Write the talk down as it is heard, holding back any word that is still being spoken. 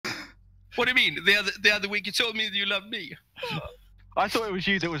What do you mean? The other week you told me you loved me. I thought it was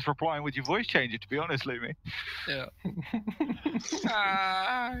you that was replying with your voice changer, to be honest, Lumi. Yeah.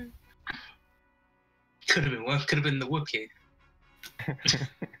 Could have been worse. Could have been the Wookiee.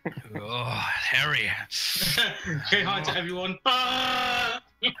 Oh, Harry. Say hi to everyone.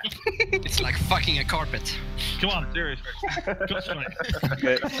 It's like fucking a carpet. Come on, Seriously.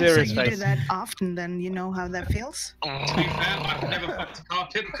 Okay, So serious you do face. that often, then you know how that feels? To be fair, I've never fucked a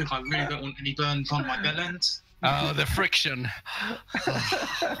carpet because I really don't want any burns on my bellends. Oh, the friction. 5,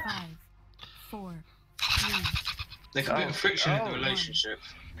 4, 3. There's a bit of friction in the relationship.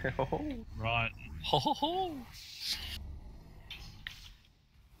 Right. Ho ho ho.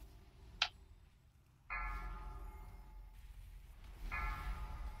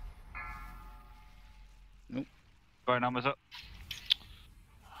 Phone numbers up.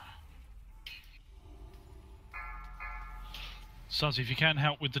 Suzzy, if you can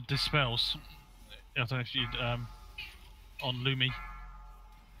help with the dispels, I don't know if you'd on Lumi.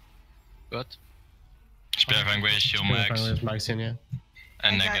 What? Spare Vanquish, Shield Max, Max in, yeah.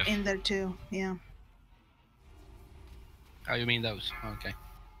 and I got negative. in there too, yeah. Oh, you mean those? Okay.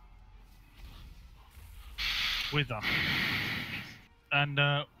 Wither. And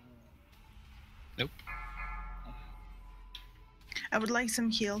Nope. I would like some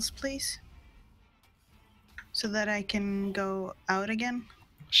heals, please. So that I can go out again.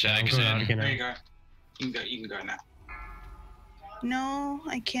 Shag's I'm going out in. again There now. you go. You can go now. No,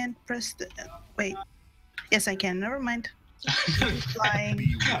 I can't press the... Wait. Yes, I can. Never mind.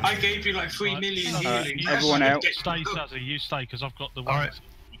 Flying. I gave you like 3 million Alright, healing. everyone out. stay, Suzzy, you stay, because I've got the one. Alright.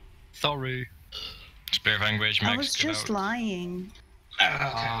 Sorry. Spare Vanquish, Max. I was get just out. lying.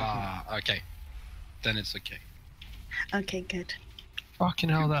 Ah, okay. Then it's okay. Okay, good. Fucking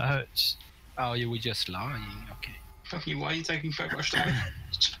hell, that hurts. Oh, you were just lying. Okay. Fuck you, why are you taking so much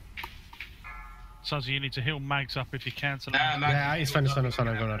damage? Suzzy, you need to heal Mags up if you can. So Nah, man. Yeah, it's fine, I'm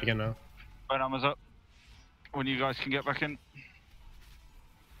going out again now. Phone numbers up. When you guys can get back in.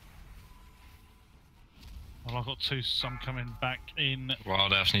 Well, I've got 2, so I'm coming back in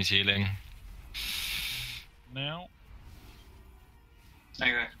Wild Ash needs healing. now. There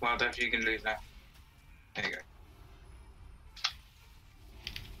you go. Well, Dev, you can lose now. There you go.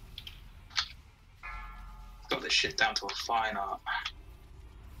 Got this shit down to a fine art.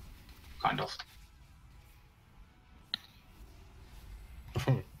 Kind of.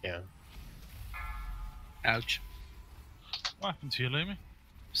 Yeah. Ouch. What happened to you, Lumi?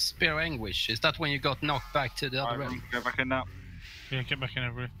 Spear Anguish. Is that when you got knocked back to the other Alright, room? go back in now. Yeah, get back in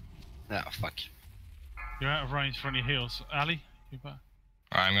over here. Oh, fuck. You're out of range for any heals. Ali, you back?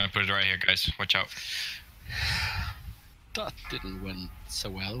 Alright, I'm gonna put it right here, guys. Watch out. That didn't went so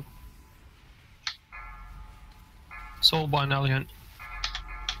well. Soul by an Alliant.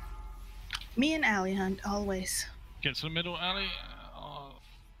 Me and Ali Hunt, always. Get to the middle, Ali. Oh,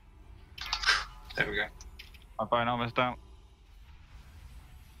 There we go. My phone numbers down.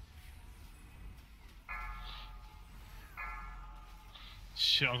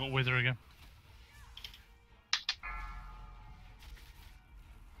 shit, I got Wither again.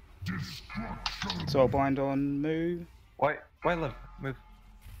 So bind on move. Wait, live, move.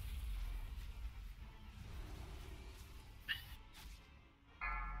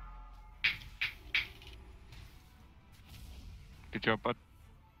 Good job, bud.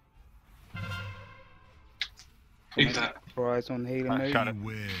 Who's that? Rise on healing move. Shut it.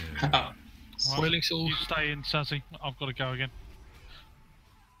 Oh, Right, Swirling Soul. you stay in, Sassy. I've got to go again.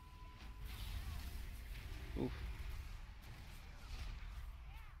 Oof.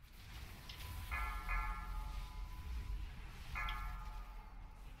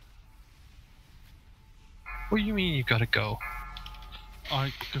 What do you mean you gotta go?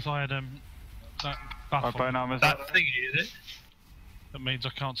 Because I had that My buff phone on. numbers up. That thing, is it? That means I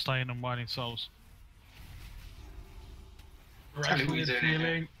can't stay in and Wailing Souls. Tell me what you're doing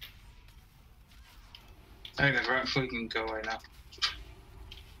here. I think the right foot can go away now.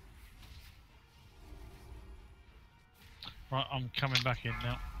 Right, I'm coming back in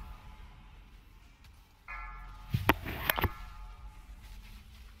now.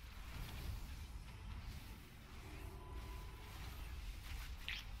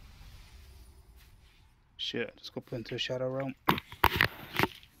 Shit, just got put into a shadow realm.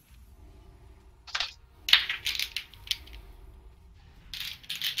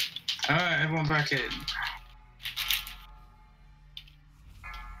 Alright, everyone back in.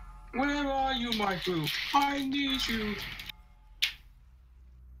 Where are you, my group? I need you.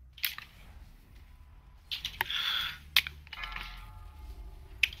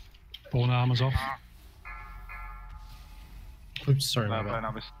 Bone armor's off. Oops, sorry My about phone that.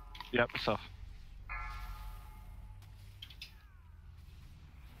 numbers. Yep, it's off.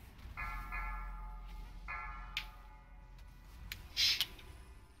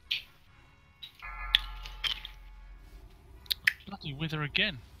 Bloody wither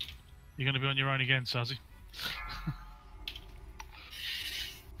again. You're going to be on your own again, Sazzy.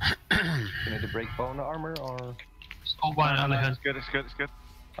 You need to break bone armor or? Oh, by No, Alihan. it's good, it's good, it's good.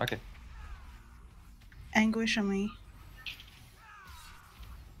 Okay. Anguish on me.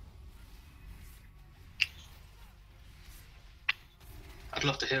 I'd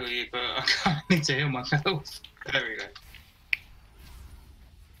love to heal you, but I kind of need to heal myself. There we go.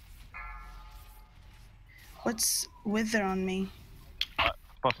 What's wither on me?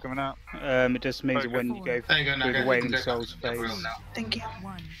 Boss coming out. It just means that when you go There you go, now through the you can Wailing go back Souls to the other room phase, now. Thank you.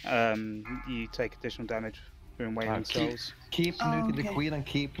 1. you take additional damage during Wailing Souls. Keep Oh, nuking the okay. queen and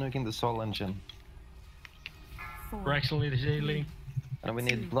keep nuking the soul engine. 4. Braxley is healing. And we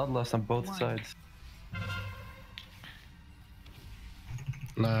need bloodlust on both One. sides.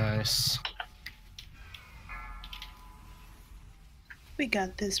 Nice. We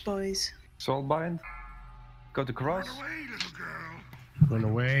got this, boys. Soul bind. Go to cross. Run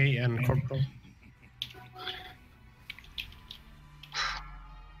away and corporal.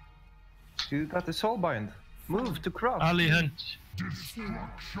 You got the soul bind. Move to cross. Alihan. 2.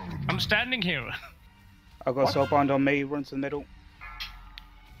 I'm standing here. I've got Soulbind on me, run to the middle.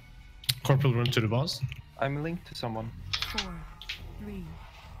 Corporal, run to the boss. I'm linked to someone. 4. 3.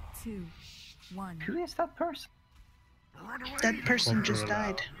 2. 1. Who is that person? That person just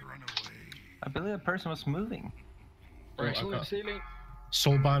Corporal. died. I believe that person was moving. Braxley is healing.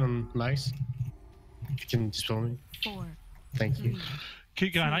 Soulbind on nice. If you can dispel me. 4. Thank you. 3.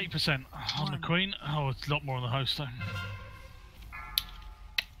 Keep going, 8% on the One. queen. Oh, it's a lot more on the host though.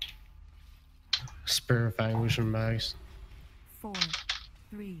 Spirit of Anguish and Mags. 4.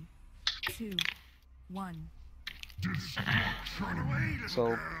 3. 2. 1.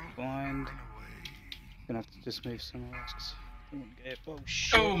 Soulbind. Gonna have to just move somewhere else. 'Cause I don't want to get it. Oh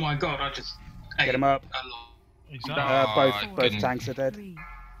shit. Oh my god, I just... Get him up. He's Oh, up. Both I both couldn't- tanks are dead. 3.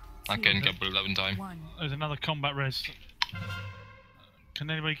 I couldn't get bullet up in time. 1. There's another combat res. Can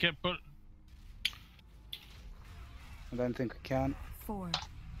anybody get but I don't think we can. 4.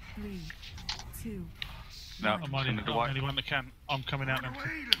 3. 2. No, I'm it's only, under the I'm white. only one that can. I'm coming out now.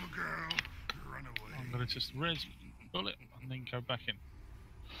 I'm gonna just res bullet and then go back in.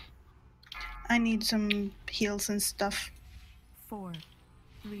 I need some heals and stuff. 4.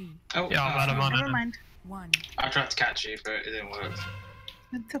 3. Oh, Yeah, I'm out of mana. Never mind. 1. I tried to catch you, but it didn't work.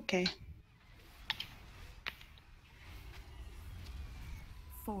 It's okay.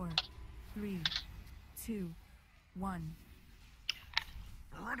 4. 3. 2. 1.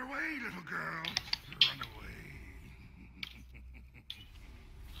 Run away, little girl. Run away.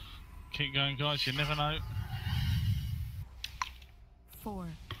 Keep going, guys. You never know. 4.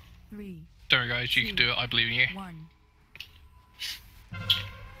 3. Don't worry, guys. You can do it. I believe in you. 1.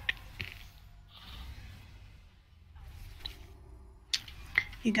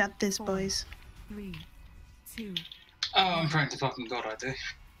 You got this, 4. boys. 3. 2. Oh, I'm praying to fucking God I do.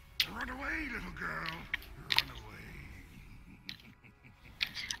 Run away, little girl. Run away.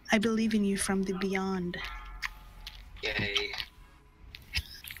 I believe in you from the beyond. Yay.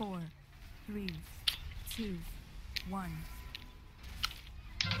 4. 3. 2. 1.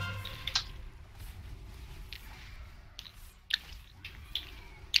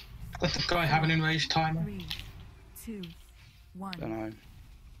 Does the guy have an enraged timer? 3. 2. 1. Don't know.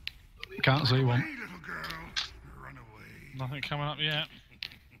 Can't see one. Hey, little girl. Run away. Nothing coming up yet.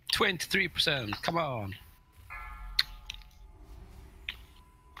 23%. Come on.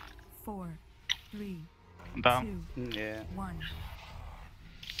 4. 3. I'm down. 2. Yeah. 1.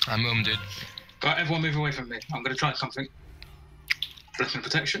 I'm dude. Right, everyone move away from me. I'm gonna try something. Blessing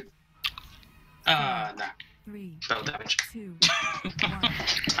protection. Nah. 3. Spell damage. 2. 1.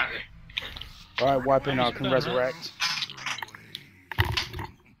 Okay. Alright, wiping, I can resurrect.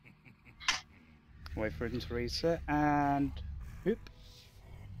 Wait for him to reset and whoop.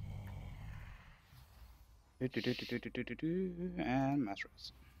 And mass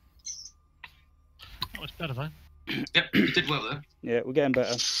res. That was better though. Yep, you did well there. Yeah, we're getting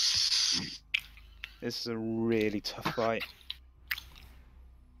better. This is a really tough fight.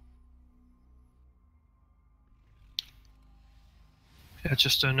 I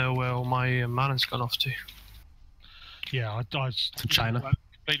just don't know where all my mana's gone off to. Yeah, I To China.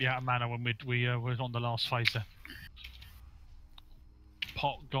 completely out of mana when we were on the last phase there.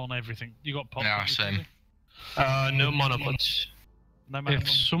 Pot gone, everything. You got pot. Yeah, haven't you, same. Tony? No mana pots. No mana. If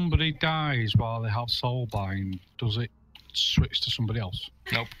somebody dies while they have soulbind, does it switch to somebody else?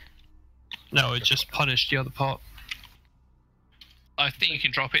 Nope. No, it just punished the other part. I think you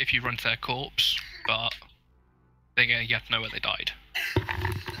can drop it if you run to their corpse, but again, you have to know where they died.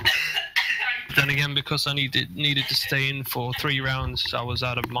 But then again, because I needed to stay in for 3 rounds, I was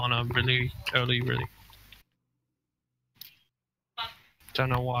out of mana really early, really. Don't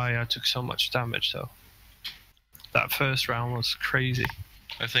know why I took so much damage though. That first round was crazy.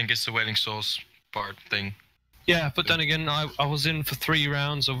 I think it's the Wailing Souls part thing. Yeah, but then again, I was in for 3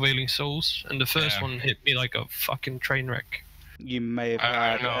 rounds of Wailing Souls, and the first Yeah. one hit me like a fucking train wreck. You may have I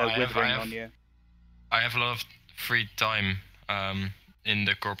had don't know, a I have- withering I have- on you. I have a lot of free time in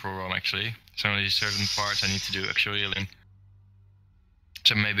the corporal realm actually. So only certain parts I need to do actual healing.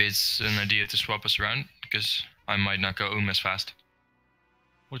 So maybe it's an idea to swap us around, because I might not go as fast.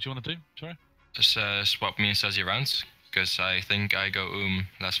 What do you want to do? Sorry? Just swap me and Sazi around, because I think I go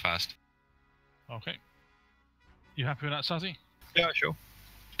less fast. Okay. You happy with that, Sazi? Yeah, sure.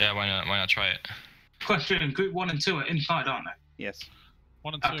 Yeah, why not try it? Question: Group 1 and 2 are inside, aren't they? Yes.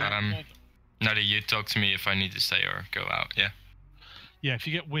 1 and 2. Okay. Now that you talk to me if I need to stay or go out, yeah. Yeah, if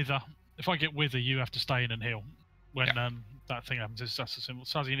I get Wither, you have to stay in and heal. When that thing happens, that's a simple.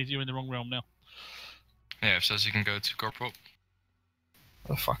 Sazi, you're in the wrong realm now. Yeah, if Sazi can go to corporal.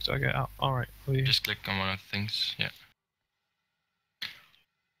 How the fuck do I get out? Alright. Just click on one of the things, yeah.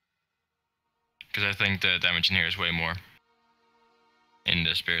 Because I think the damage in here is way more. In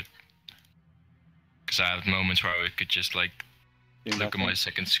the spirit. Because I have moments where I could just like look at my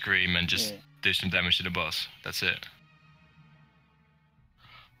second scream and just do some damage to the boss. That's it.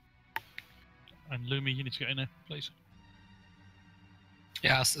 And Lumi, you need to get in there, please.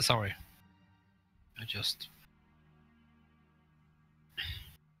 Yeah, sorry. I just...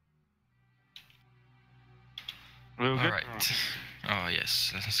 Alright. Oh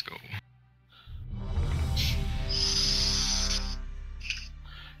yes, let's go.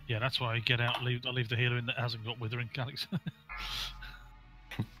 Yeah, that's why I get out. I leave the healer in that hasn't got withering, Alex.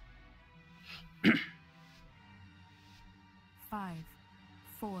 5,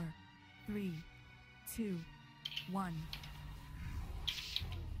 4, 3, 2, 1.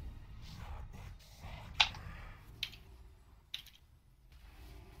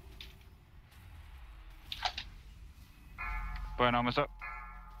 Burn armor's up.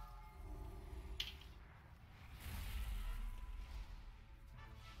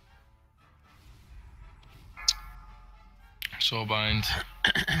 Soulbind.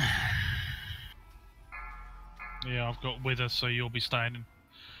 Yeah, I've got Wither, so you'll be staying in.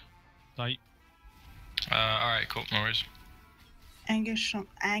 Like, alright, cool, no worries. Anguish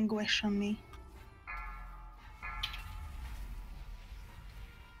on me.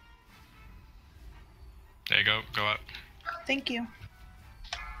 There you go, go up. Thank you.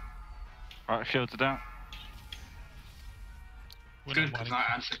 Alright, shields are down. Good, because I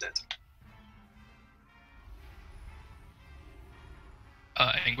answered it.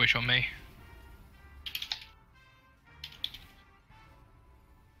 Anguish on me.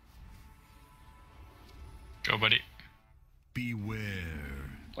 Go, buddy. Beware.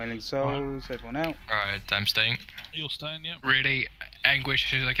 Wailing Souls, everyone out. Alright, I'm staying. You're staying, yeah. Really? Anguish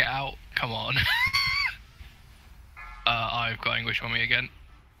as soon as I get out? Come on. I've got Anguish on me again.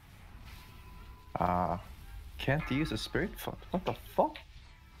 Can't use a spirit foot. What the fuck?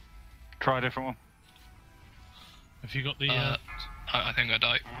 Try a different one. Have you got the? I think I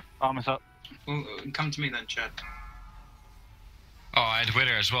died. Armor's up. Well, come to me then, Chad. Oh, I had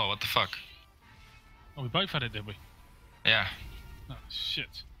Wither as well, what the fuck? Oh, we both had it, did we? Yeah. Oh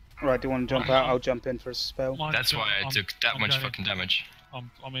shit. Right, do you want to jump out? I'll jump in for a spell. That's why I took that much fucking damage.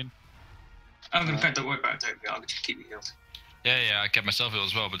 I'm in. I'm gonna don't worry about it, I'll just keep you healed. Yeah, I kept myself ill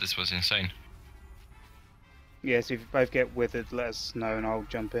as well, but this was insane. Yeah, so if you both get withered, let us know and I'll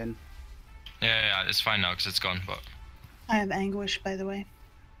jump in. Yeah, it's fine now because it's gone, but... I have Anguish, by the way.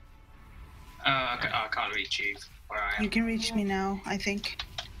 I can't reach you where I am. You can reach me now, I think.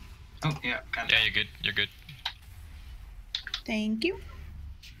 Oh, yeah, can. Yeah, you're good. Thank you.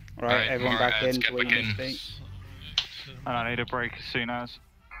 Right, everyone back in. Get back in. And I need a break as soon as.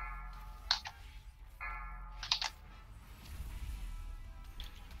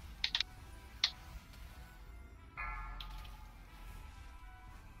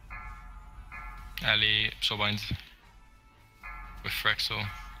 Ali, Soulbind. With Frexel.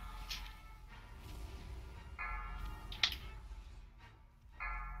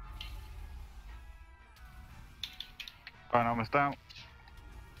 Burn armor's down.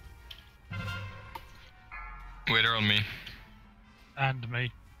 Wither on me. And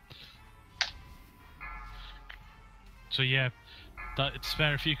me. So yeah, it's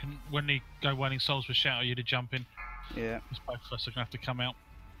fair if you can, when you go Wailing Souls with Shadow, you to jump in. Yeah. Because both of us are going to have to come out.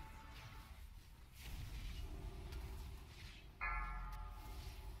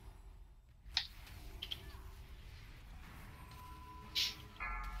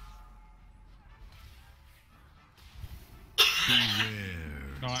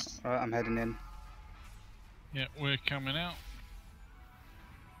 Right. Right, I'm heading in. Yeah, we're coming out.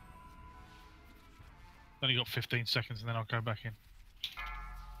 Only got 15 seconds and then I'll go back in.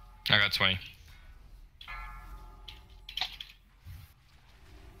 I got 20.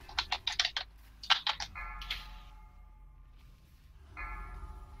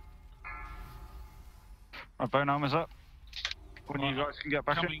 My bone armor's up. When you guys can get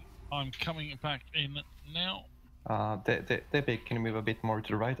back in. I'm coming back in now. Debbie, can you move a bit more to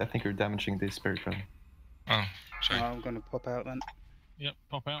the right? I think you're damaging the spirit realm. Oh, sorry. I'm going to pop out then. Yep,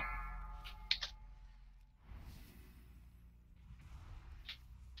 pop out.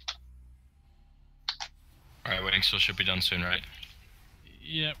 Alright, waiting still should be done soon, right?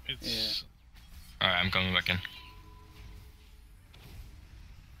 Yep, it's... Alright, I'm coming back in.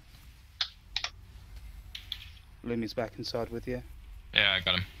 Lumi's back inside with you. Yeah, I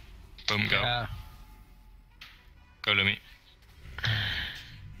got him. Boom, go. Yeah. Go, Lumi.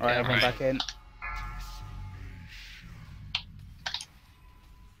 Alright, everyone right. back in.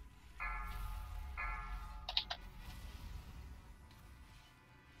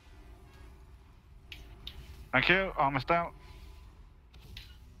 Thank you. Armor's down.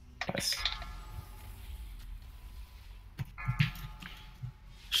 Nice.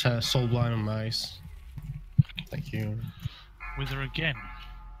 Soul blind on mice. Thank you. Wither again.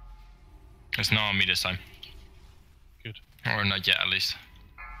 It's not on me this time. Good. Or not yet, at least.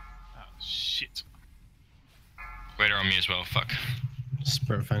 Oh, shit. Wait on me as well, fuck.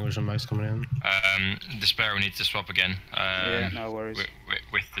 Spirit of Anguish on mice coming in. Despair, we need to swap again. Yeah, no worries.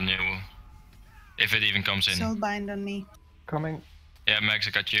 With the new... If it even comes in. Soulbind on me. Coming. Yeah, Max,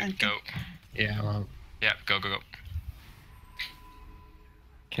 I got you. Okay. Go. Yeah, well, Yeah, go, go, go.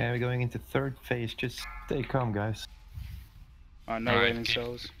 Okay, we're going into third phase. Just stay calm, guys. No Alright, Raven keep-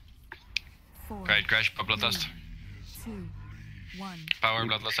 Souls. 4, Great, crash, pop bloodlust. 2, 1. Power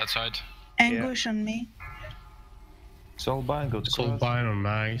bloodlust outside. Anguish on me. Soul bind, go to soul cross. blind on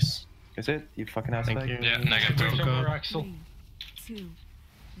mice. Is it? You fucking ass Thank bag? you. Yeah, negative. Go, go. 3, 2,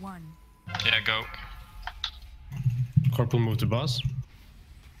 1. Yeah, go. Corporal move to boss.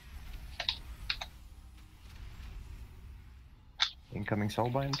 Incoming soul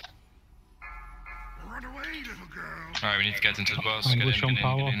bind. Run away, little girl. Alright, we need to get into the boss. Get in, Ambush get on in,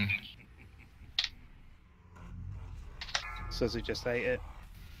 power. get in. Says he just ate it.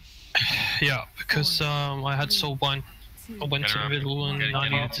 Yeah, because I had soul blind. I went Get to her the up. middle and Get I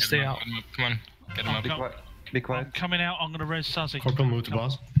him needed up, to get stay him up, out. get him up. Come on, get him up. Be quiet. Be quiet. I'm coming out, I'm gonna res Sazzy. Corporal move to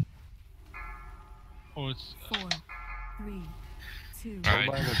boss. Oh, it's... 4, 3, 2, Alright.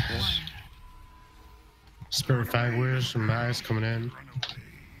 Soul bind, go to cross. 1. Spirit of Anguish on mice coming in. Run away.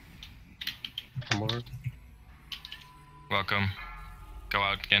 Come over. Welcome. Go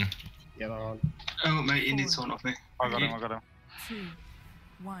out again. Yeah, on. Oh, mate, you need someone off me. I got him. I got him. 2,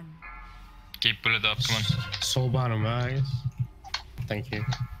 1. Keep bullet up, come on. Soul bind on mice. Thank you.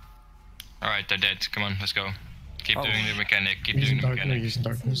 Alright, they're dead. Come on, let's go. Keep Oh. doing the mechanic. Keep Using doing the darkness. mechanic. Using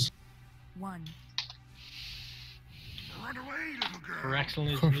darkness. 1. Run away, little girl. For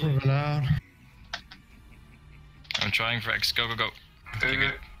excellence. Corporal moving out. I'm trying for X. Go, go, go. Go, Okay, go.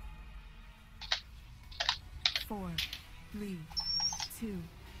 good. 4, 3, 2,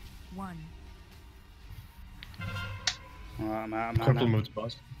 1. Alright, I'm out. Corporal move to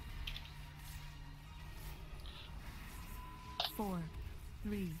boss. 4,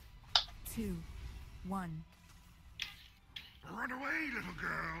 3, 2, 1. Run away, little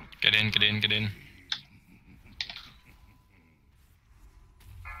girl. Get in, get in, get in.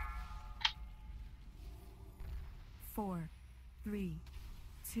 Four, 3,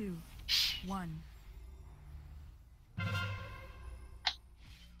 2, 1.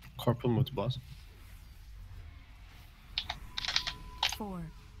 Corporal move to boss. 4,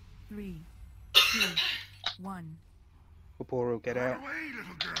 3, 2, 1. Corporal, get Run out. away,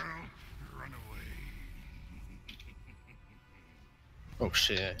 little girl. Run away. Oh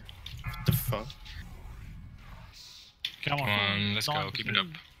shit. What the fuck? Come Come on. on, let's go. Keep it up.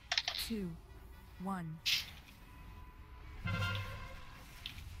 2, 1.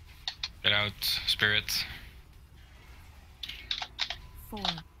 Get out, spirit. 4,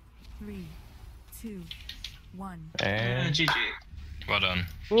 3, 2, 1. And GG. Well done.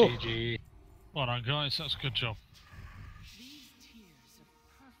 GG. Well done, guys. That's a good job.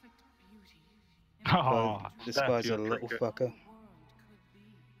 Oh, This Steph, guy's a your little trinket. fucker.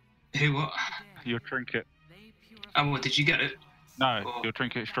 Who, what? Your trinket. Oh, what, did you get it? No, Oh. your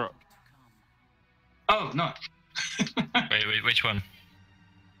trinket struck. Oh, no. Wait, which one?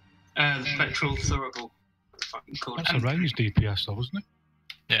 The petrol thurible. What the fucking called? That's a range DPS, though, wasn't it?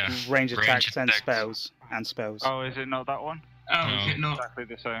 Yeah. Range attacks and attacks. spells. And spells. Oh, is it not that one? Oh, No. is it not? Exactly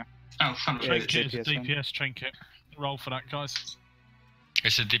the same. Oh, fun. Yeah, it's Trinket is a DPS one. DPS trinket. Roll for that, guys.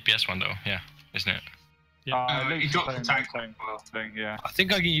 It's a DPS one though, yeah, isn't it? Yeah. Luke's he dropped the saying tag. same thing, yeah. I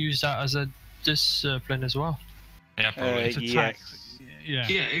think I can use that as a discipline as well. Yeah, probably. It's a tag. Yeah.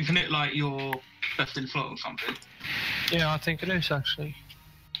 Yeah, isn't it like you're left in float or something? Yeah, I think it is actually.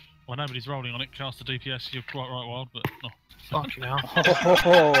 Well, nobody's rolling on it. Cast the DPS. You're quite right, Wild, but no. Fucking hell.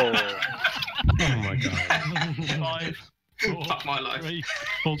 Oh my god. 5, 4, Fuck my life. 3,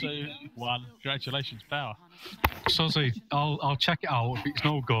 2, 1. Congratulations, power. Sozzy, I'll check it out. If it's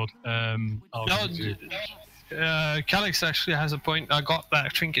no good, I'll No, give it to you. Calix actually has a point. I got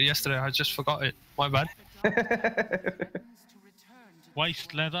that trinket yesterday. I just forgot it. My bad.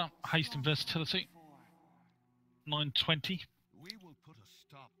 Waste, leather, haste and versatility. 920. We will put a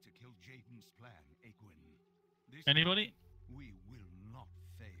stop to kill Jaden's plan, Egwin. This Anybody? we will not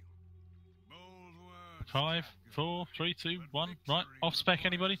fail. Bold words. 5, 4, 3, 2, 1. Right, off spec.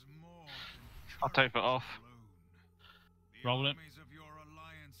 Anybody? I'll take it off. Roll it.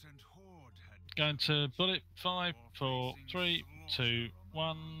 Going to bullet. 5, 4, 3, 2,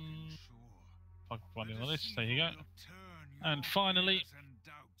 1. I'll find it on this. There you go. And finally,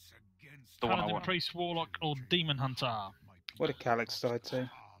 The one I Paladin, want. Priest, Warlock, or Demon Hunter. What did Calix decide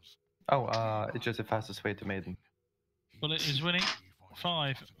to? Oh, it's just the fastest way to Maiden. Bullet is winning.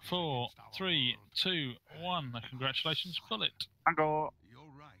 5, 4, 3, 2, 1. Congratulations, Bullet. Angle.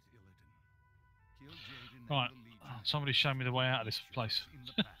 Right, somebody show me the way out of this place.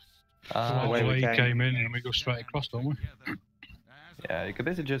 The way we way came. he came in and we go straight across, don't we? Yeah, you could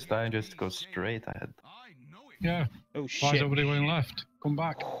basically just die and just go straight ahead. Yeah. Oh Why is shit. everybody going left? Come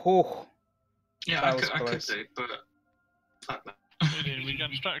back. Oh, Yeah, That I was could close. do, but fuck that. We're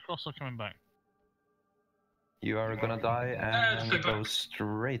going straight across or coming back? You are gonna die just and go go back.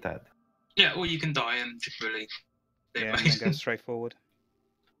 straight ahead. Yeah, or you can die and just really. yeah, and then go straight forward.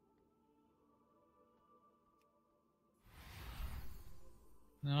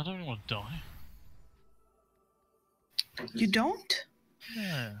 No, I don't really want to die. You don't?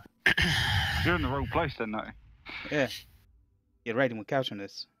 Yeah. You're in the wrong place then, no? Yeah. You're raiding with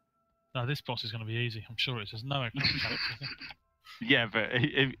Casualness. No, this boss is going to be easy. I'm sure it is. There's no mechanics. Yeah, but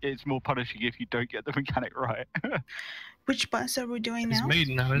it's more punishing if you don't get the mechanic right. Which boss are we doing It's now?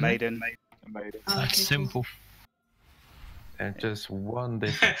 Maiden now, isn't it? Maiden. Amazing. Oh, That's okay, cool. simple. And just one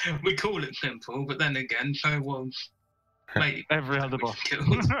difference. We call it simple, but then again, so was maybe Every other boss.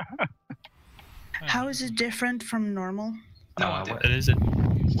 killed. How is it different from normal? No idea. It isn't.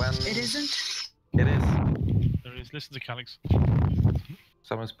 When It isn't? it is, There is. Listen to Calix.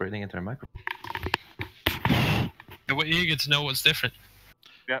 someone's breathing into their microphone. We're eager to know what's different.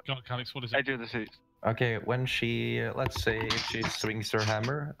 Go on, Calix. What is it? Edge of the seats. Okay, when she, let's say, if she swings her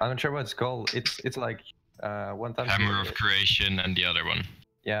hammer, I'm not sure what it's called. It's like one time. Hammer of Creation and the other one.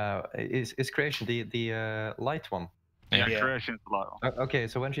 Yeah, is creation the light one? Yeah, Yeah. creation's the light one. Okay,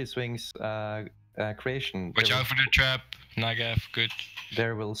 so when she swings creation, Watch there out for the trap, Nagav, good.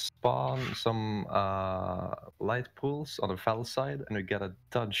 there will spawn some light pools on the fell side, and you gotta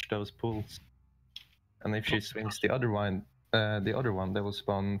dodge those pools. And if she swings the other one, they will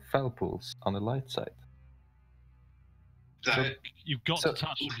spawn fell pools on the light side. Is that So- it? You've got So- to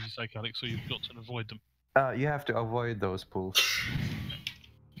touch them, did you say, Calix, or you've got to avoid them? You have to avoid those pools.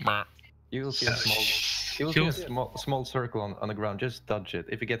 You will see a small, small circle on the ground. Just dodge it.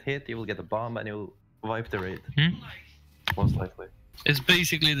 If you get hit, you will get a bomb, and you'll wipe the raid. Most likely. It's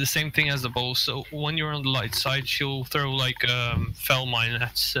basically the same thing as the bow. So when you're on the light side, she'll throw like fell mine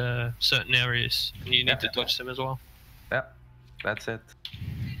at certain areas, and you need to dodge them as well. Yeah, that's it.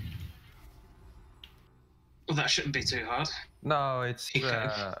 Well, that shouldn't be too hard. No, it's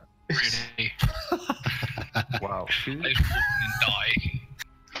Really. wow. They fucking die.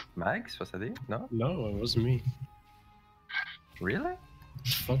 Max, was that it? No, No, it wasn't me. really?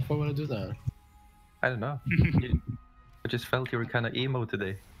 Fuck, why would I do that? I don't know. I just felt you were kind of emo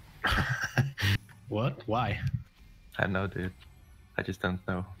today. What? Why? I don't know, dude. I just don't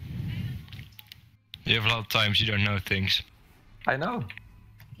know. You have a lot of times you don't know things. I know.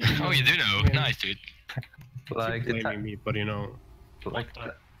 Oh, you do know. Yeah. Nice, dude. Like the Blaming me, but you know.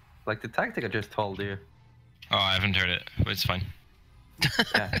 like the tactic I just told you. Oh, I haven't heard it, but it's fine.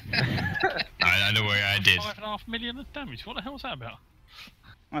 Yeah. I know where I did. 5.5 million of damage. What the hell was that about?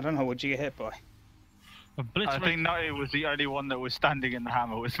 I don't know, what'd you get hit by? I think Nutty was the only one that was standing in the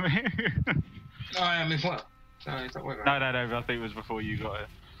hammer with me. I am as well. So don't worry No, about I think it was before you got it.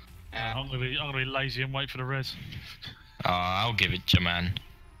 it. I'm gonna be lazy and wait for the res. I'll give it to you, man.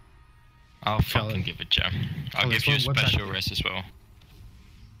 I'll fucking give it to you. I'll Oh, give it's you a what special tactic? rest as well.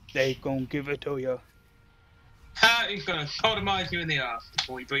 They gon' give it to you. He's gonna sodomize you in the ass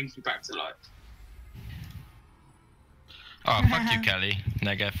before he brings you back to life. Oh, fuck you, Kelly.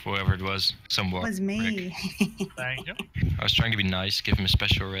 Negav, whoever it was. Somewhat. Was me. Thank you. I was trying to be nice, give him a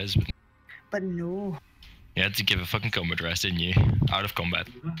special res, but But no, you had to give a fucking combat res, didn't you? Out of combat.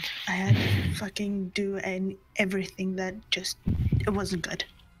 I had to fucking do everything that just it wasn't good.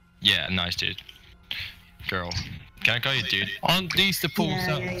 Yeah, nice, dude. Girl. Can I call you dude? Aren't these the pools Yeah,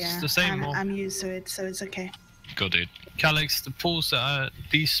 that yeah, yeah. the same? I'm used to it, so it's okay. Go, dude. Calix, the pools that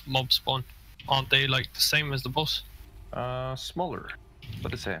these mobs spawn, aren't they like the same as the boss? Smaller.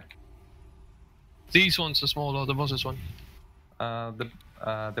 What is it? These ones are smaller, the boss's one.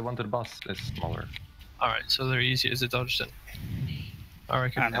 The one to the boss is smaller. Alright, so they're easier to dodge then. I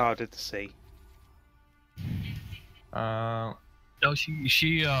reckon. And harder to see. No,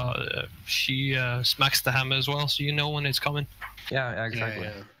 she smacks the hammer as well, so you know when it's coming. Yeah, exactly.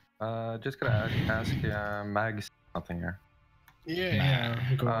 Just gonna ask Mags something here.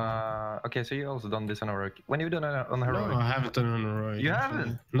 Go on. Okay, so you also done this on heroic. When you done it on heroic? No, I haven't done it on heroic. You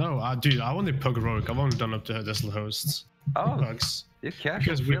haven't? No, dude, I only pug heroic. I've only done up to Desolate Hosts. Oh, bugs. You can't.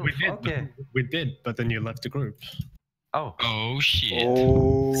 Because we did. Okay. We did, but then you left the group. Oh. Oh shit.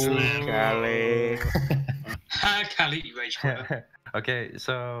 Oh, Callie. Callie, you rage quit. Okay,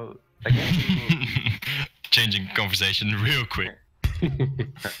 so again, changing conversation real quick.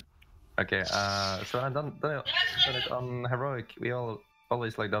 Okay, so I done it on heroic. We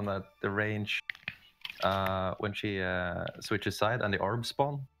always like done that the range when she switches side and the orb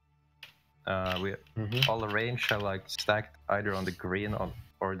spawn. We all the range are like stacked either on the green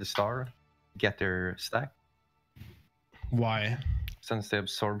or the star. Get their stack. Why? Since the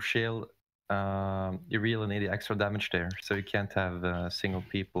absorb shield, you really need the extra damage there, so you can't have single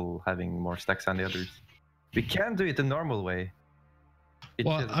people having more stacks than the others. We can do it the normal way.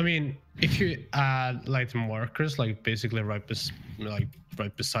 Well, I mean, if you add like the markers, like basically right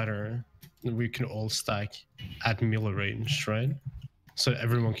beside her, we can all stack at melee range, right? So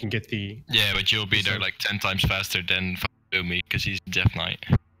everyone can get the. Yeah, but you'll be there like 10 times faster than me because he's Death Knight.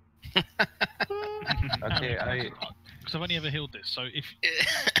 Okay, Because I've only ever healed this, so if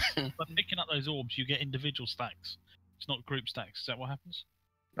by picking up those orbs, you get individual stacks. It's not group stacks. Is that what happens?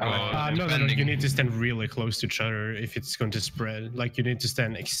 No, you need to stand really close to each other if it's going to spread. Like, you need to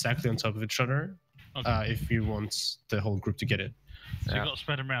stand exactly on top of each other if you want the whole group to get it. So you've got to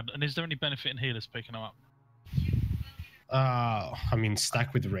spread them around. And is there any benefit in healers picking them up? I mean,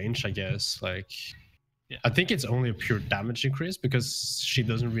 stack with range, I guess. Like, yeah. I think it's only a pure damage increase because she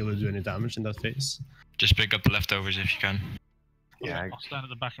doesn't really do any damage in that phase. Just pick up the leftovers if you can. Yeah, I'll stand at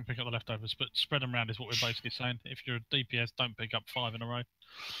the back and pick up the leftovers, but spread them around is what we're basically saying. If you're a DPS, don't pick up 5 in a row.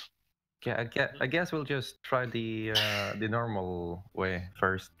 Yeah, I guess we'll just try the normal way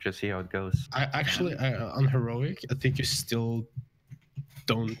first, just see how it goes. On heroic, I think you still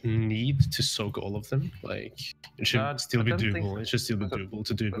don't need to soak all of them. Like, it should still be doable. It should still be doable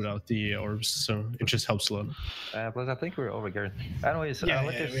to do it without the orbs, so it just helps a lot. Plus, I think we're overgeared. Anyways,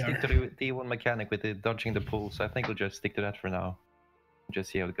 let's just stick to the one mechanic with the dodging the pool. So I think we'll just stick to that for now.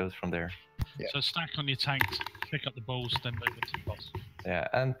 Just see how it goes from there. Yeah. So stack on your tanks, pick up the balls, then move into the boss. Yeah,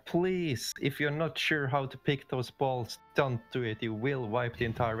 and please, if you're not sure how to pick those balls, don't do it. You will wipe the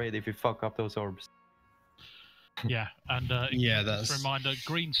entire raid if you fuck up those orbs. Yeah, and just a reminder: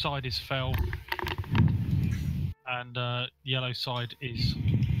 green side is fell, and yellow side is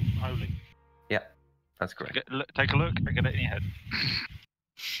holy. Yeah, that's correct. Take a look and get it in your head.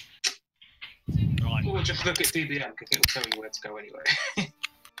 Right. Or just look at DBM because it'll tell you where to go anyway.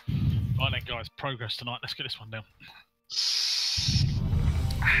 Right then, guys, progress tonight. Let's get this one down.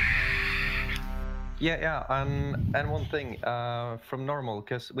 Yeah, and one thing from normal,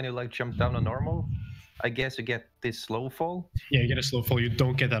 because when you like jump down on normal, I guess you get this slow fall. Yeah, you get a slow fall. You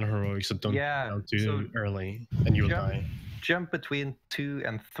don't get that on heroic, so don't do it early, and you'll die. Jump between 2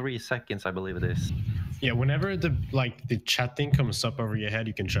 and 3 seconds, I believe it is. Yeah, whenever the chat thing comes up over your head,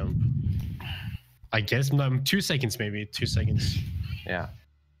 you can jump. I guess 2 seconds, maybe 2 seconds. Yeah.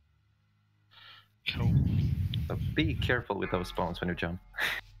 Cool. So be careful with those spawns when you jump.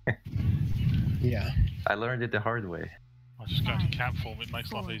 Yeah. I learned it the hard way. I just go to camp form. It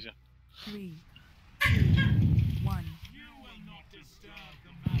makes life easier. 3, 2, 1.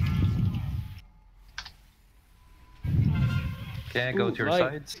 Can I go to your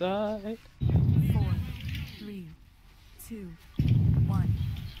sides? 4, 3, 2, 1.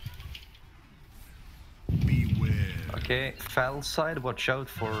 Beware. Okay, foul side, watch out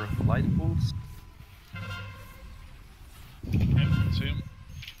for light pools. Yeah, see him.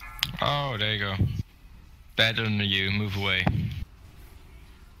 Oh, there you go. Better than you, move away.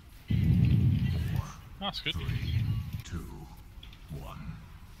 That's good. 3, 2, 1.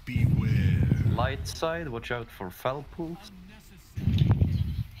 Beware. Light side, watch out for foul pools.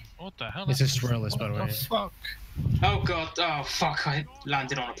 What the hell? This is swirlless, by the What way. the fuck? Oh god, oh fuck, I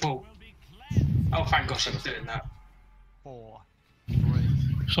landed on a pool. Oh, thank gosh I was doing that. 4, 3.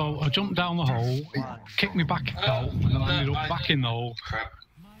 So I jumped down the hole, it kicked me back out, and then I ended up back in the hole. Crap.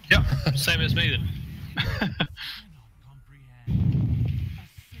 Yep, same as me then.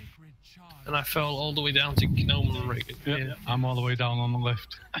 And I fell all the way down to Gnome Rig. Yeah, I'm all the way down on the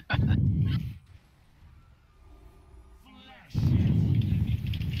lift.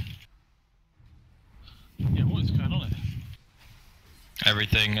 Yeah, what is going on here?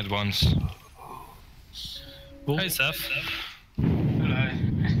 Everything at once. Hey, Seth. Hello.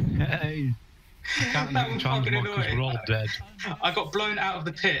 Hey! I can't That even was transport fucking because we're all annoying. dead. I got blown out of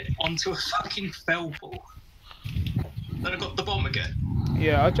the pit onto a fucking fell pool. Then I got the bomb again.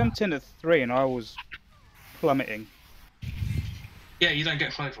 Yeah, I jumped in at 3 and I was plummeting. Yeah, you don't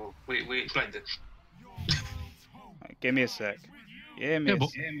get flowful. We explained it. Right, give me a sec. Yeah, Yeah, but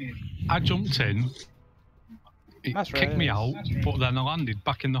I jumped in, it That's kicked me right. out, but then I landed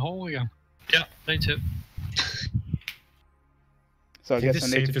back in the hole again. Yeah, me too. So I think guess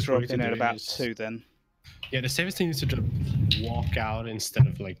the I need to safest drop way to in do at it about is- 2 then. Yeah, the safest thing is to just walk out instead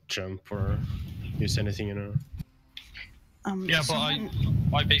of like jump or use anything, you know. Yeah, but someone-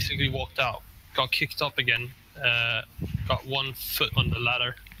 I basically walked out, got kicked up again, got 1 foot on the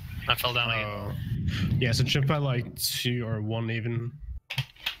ladder, and I fell down again. Yeah, so jump at like 2 or 1 even.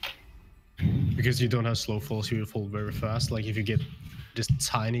 Because you don't have slow falls, you will fall very fast. Like if you get just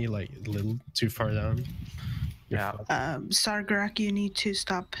tiny, like little too far down. Yeah. Sargarak, you need to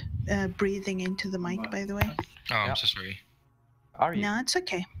stop breathing into the mic, by the way. Oh, I'm so sorry. Are you? No, it's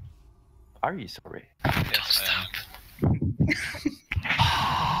okay. Are you sorry? Yes, I am.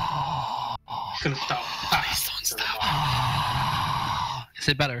 Couldn't stop. Is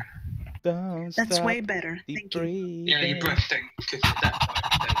it better? Don't That's stop way better. the Thank you. breathing. Yeah, your breath don't cook at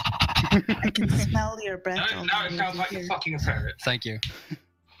that I can smell your breath. point. Now it sounds like you're fucking a ferret. Thank you.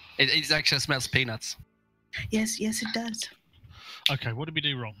 It actually smells peanuts. Yes, yes, it does. Okay, what did we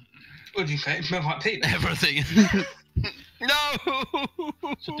do wrong? What did you say? It smells like peanut. Everything. No!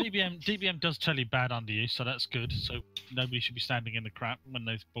 So DBM does tell you bad under you, so that's good. So nobody should be standing in the crap when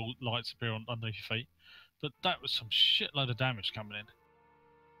those lights appear underneath your feet. But that was some shitload of damage coming in.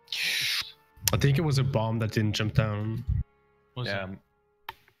 I think it was a bomb that didn't jump down. Was Yeah, it?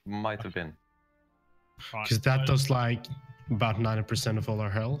 might have been. Right, Because that so- does like about 90% of all our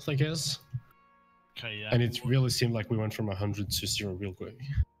health, I guess. Okay, yeah. And it really seemed like we went from 100 to 0 real quick.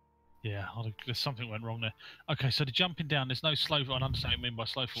 Yeah, there's something went wrong there. Okay, so the jumping down, there's no slow fall. I understand what you mean by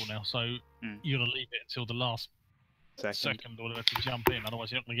slow fall now. So you're gonna leave it until the last second or whatever to jump in.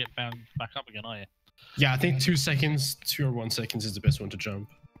 Otherwise, you're not gonna get bound back up again, are you? Yeah, I think 2 seconds, 2 or 1 seconds is the best one to jump.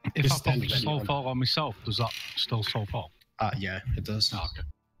 If Just I stand put ready slow on- fall on myself, does that still slow fall? Yeah, it does. Oh, okay.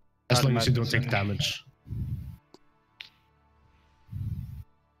 As I'd long as you imagine don't take so. damage.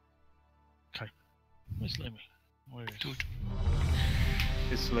 Okay. Where's Lemmy? Where is he?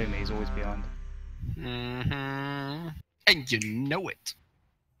 This Lumi is always behind. Mm-hmm. And you know it.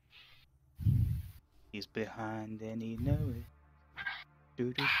 He's behind and he know it.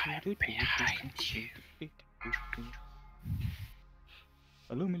 Behind you.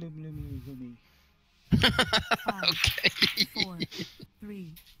 Lumi, Lumi, Lumi, Lumi. 5, Okay. 4,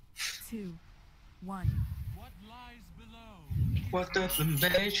 3, 2, 1. What does the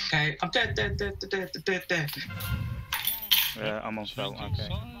mage? Okay, I'm dead. I'm on felt, okay.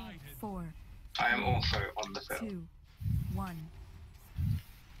 4, I am also on the field. 2, 1.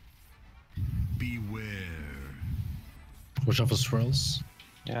 Beware. Watch out for swirls.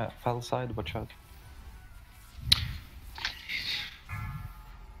 Yeah, fell side, watch out.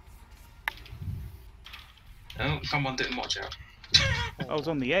 Oh, someone didn't watch out. I was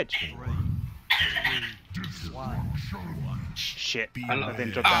on the edge. Shit, I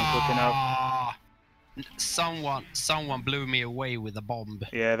didn't drop down quick enough. Ah, someone blew me away with a bomb.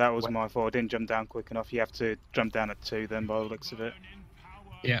 Yeah, that was my fault. I didn't jump down quick enough. You have to jump down at 2 then by the looks of it.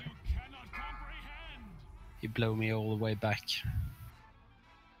 Yeah. You blow me all the way back.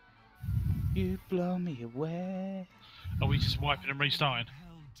 You blow me away. Are we just wiping and restarting?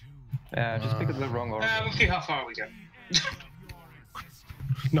 Yeah, just pick the wrong order. We'll see how far we go.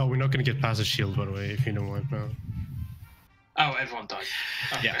 No, we're not gonna get past the shield, by the way, if you don't want now. Oh, everyone died.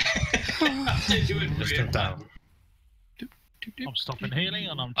 Okay. Yeah. Just jump down. I'm stopping healing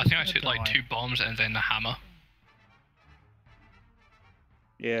and I'm. I think I just took gonna like die. 2 bombs and then the hammer.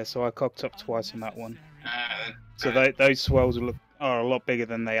 Yeah, so I cocked up twice on that one. Uh, So those swells are a lot bigger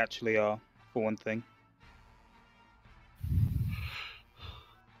than they actually are, for one thing.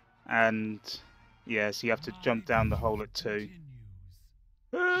 And yeah, so you have to jump down the hole at 2.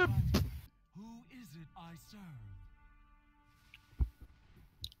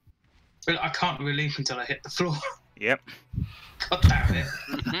 But I can't release until I hit the floor. Yep. God damn it.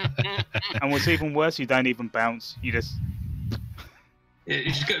 And what's even worse, you don't even bounce. You just. Yeah,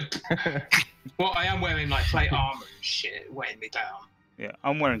 you just go. Well, I am wearing like plate armor and shit, weighing me down. Yeah,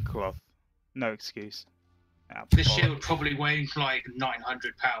 I'm wearing cloth. No excuse. This shield probably weighs like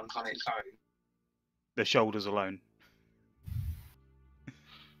 900 pounds on its own. The shoulders alone.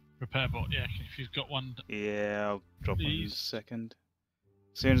 Repair bot, yeah, if you've got one. Yeah, I'll drop one in a second.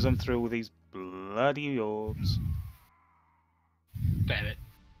 As soon as I'm through all these bloody orbs. Damn it.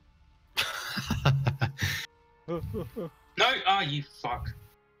 No, you fuck.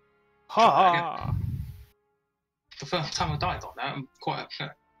 Ha ha! The first time I died on that, I'm quite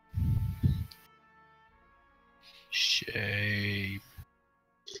upset. Shame.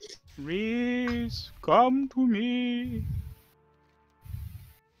 Reese, come to me.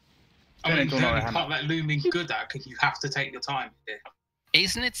 I mean, you can't let looming good out because you have to take your time here.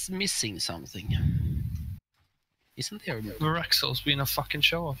 Isn't it missing something? Isn't there? Veraxel's been a fucking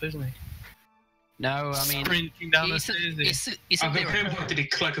show off, isn't he? No, I mean, sprinting down the stairs. Isn't there did he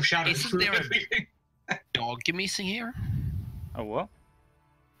cloak of shadows isn't through there everything? a dog missing here? A what?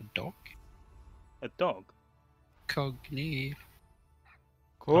 A dog? A dog? Cogni.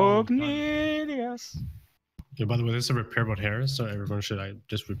 Cognitius. Yeah, by the way, there's a repair bot here, so everyone should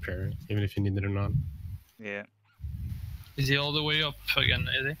just repair it, even if you need it or not. Yeah. Is he all the way up again,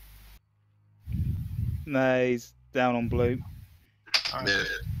 is he? No, he's down on blue. Right.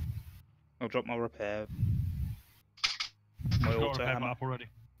 I'll drop my repair. I've My got a auto repair hammer. bot up already,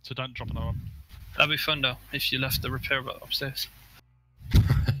 so don't drop another one. That'd be fun though, if you left the repair bot upstairs.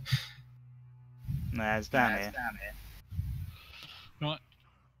 Nah, it's down here. Right.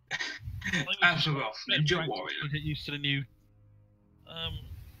 Absolutely. Ninja Warrior. Get used to the new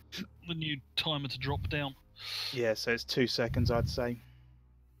timer to drop down. Yeah, so it's 2 seconds, I'd say.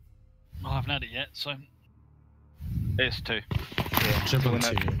 I haven't had it yet, so It's 2. Yeah, Jump on when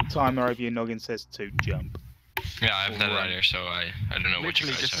that 2. timer over your noggin says 2, jump. Yeah, I've done it either, so I don't know what you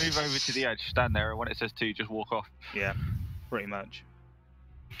Literally, guys just have. move over to the edge, stand there, and when it says 2, just walk off. Yeah, pretty much.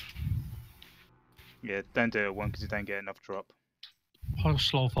 Yeah, don't do it at 1 because you don't get enough drop.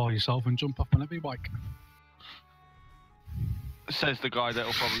 Slow fire yourself and jump up on every bike. Says the guy that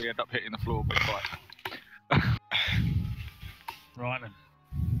will probably end up hitting the floor, but fine. right then.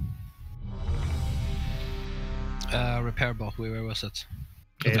 Repair bot, where was it?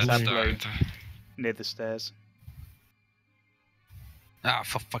 Yeah, it's That's that the- blue, near the stairs. Ah,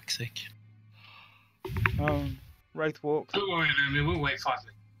 for fuck's sake. Wraith walk. Don't worry, Lumi, we'll wait 5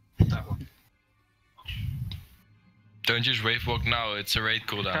 minutes. That one. Don't use wave walk now, it's a raid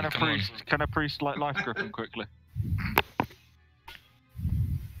cooldown. Come on. Can a priest like life grip him quickly?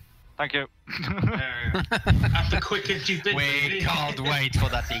 Thank you. That's the quickest you've been. We can't wait for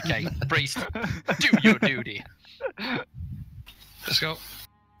that DK. Priest, do your duty. Let's go.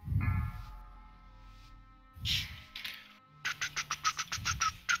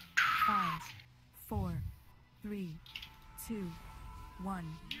 Five, 4, 3, 2,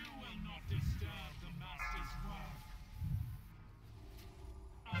 1.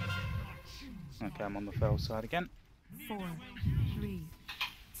 Okay, I'm on the fell side again. 4, 3,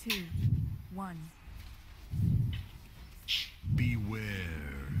 2, 1. Beware.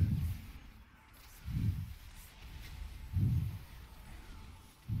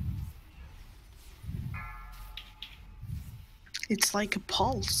 It's like a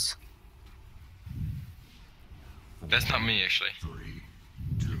pulse. That's not me, actually.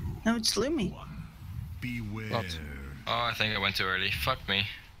 No, it's Lumi. Beware. What? Oh, I think I went too early. Fuck me.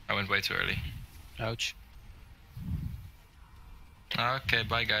 I went way too early. Ouch. Okay,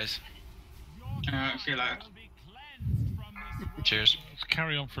 bye guys. See you later. Cheers. Let's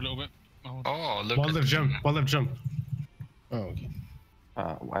carry on for a little bit. Oh, look. Wildlife jump. Wildlife jump. Oh, okay.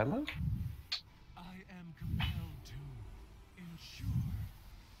 Wildlife?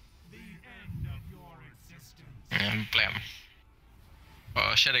 Blam.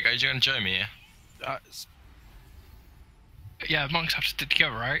 Oh, Shedek, are you gonna join me? Yeah, monks have to stick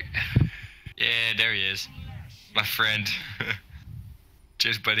together, right? Yeah, there he is. My friend.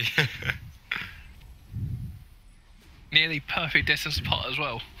 Cheers, buddy. Nearly perfect distance apart as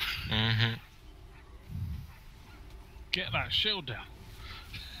well. Mm-hmm. Get that shield down.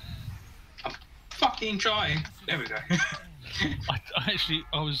 Fucking trying. There we go.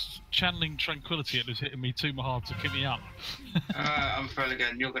 I was channeling tranquility and it was hitting me too hard to keep me up. I'm full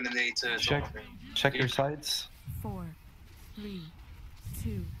again. You're gonna need to Check your sides. 4, 3,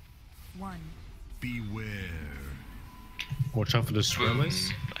 2, 1. Beware. Watch out for the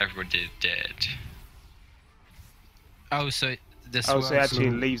swirlies. Everybody dead. Oh, so the Oh, so it actually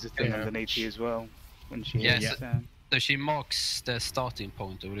swirls- leaves the thing yeah. underneath you as well when she Yes. hits down. So she marks the starting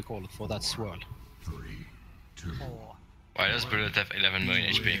point, or what do you call it, for that swirl. 3, 2, Why does Bullet have 11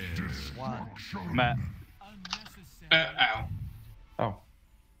 million HP? Matt. Ow. Oh.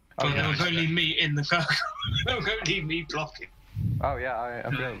 But there yeah. was only me in the circle. There was only me blocking. Oh yeah, I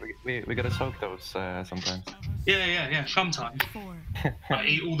forgot. We gotta soak those sometimes. Yeah. Sometimes. 4. I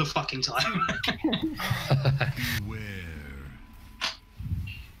eat all the fucking time. beware.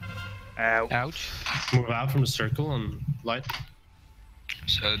 Ow. Ouch. Move out from the circle and light.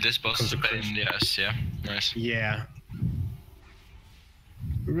 So this boss is a pain in the ass, yeah? Nice. Yeah.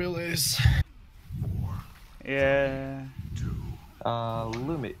 Really is. Yeah.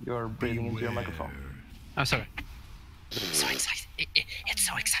 Lumi, you're breathing into your microphone. I'm sorry. So exciting. It's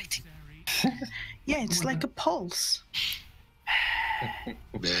so exciting. Yeah, it's like a pulse.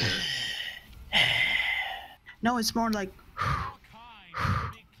 No, it's more like.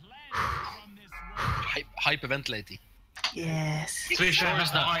 Hyperventilating. Yes. Fish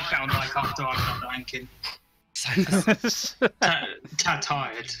that's what I sound like after I start wanking.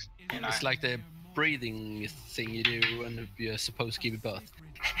 Tired, you know. It's like the breathing thing you do when you're supposed to give birth.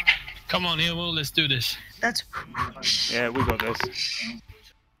 Come on, here, well, let's do this. That's. Yeah, we got this.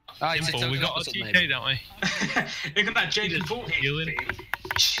 Simple, we got a TK, don't we? Look at that JD40 Healing.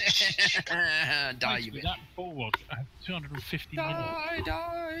 Die, you bitch. That bulwark, 250 minutes.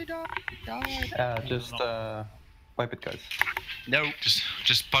 Die. Just wipe it, guys. No.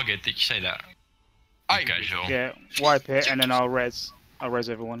 Just bug it. Did you say that? Casual. Yeah, wipe it and then I'll res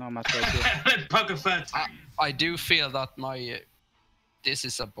everyone. I'm at res. Bug a third. I do feel that my this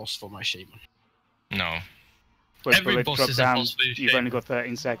is a boss for my shaman. No. But Every bullet boss drop is a down, boss for your you've only shaman. got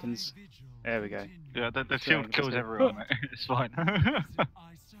 13 seconds. There we go. Yeah, the So shield kills just- everyone, mate. It's fine.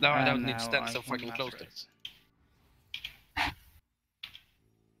 No, I And don't need now to stand I so can fucking mass close to res.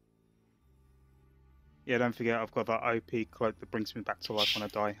 Yeah, don't forget I've got that OP cloak that brings me back to life when I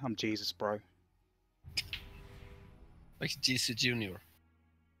die. I'm Jesus, bro. Like Jesus Junior.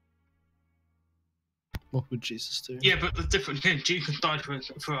 What would Jesus do? Yeah, but the different thing, Jesus died for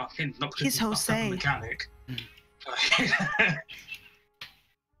our kin, not because He's he's fucked up a Jose. mechanic.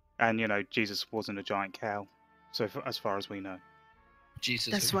 And you know, Jesus wasn't a giant cow. So as far as we know.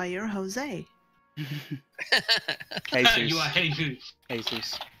 Jesus. That's why you're Jose. Jesus. You are Jesus.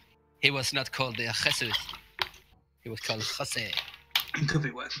 Jesus. He was not called Jesus. He was called Jose. Could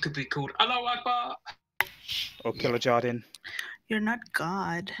be worse. Could be called Allahu Akbar. Or Killer Jardin. You're not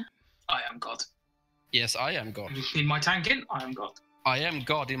God. I am God. Yes, I am God. In my tanking, I am God. I am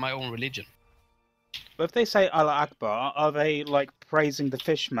God in my own religion. But if they say Allah Akbar, are they like praising the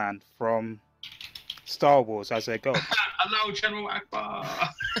fish man from Star Wars as their god? Hello, General Akbar.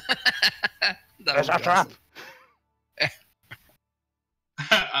 That's a trap.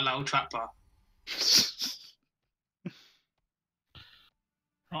 Hello, Trapper.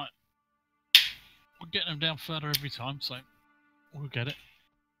 Right. We're getting them down further every time, so we'll get it.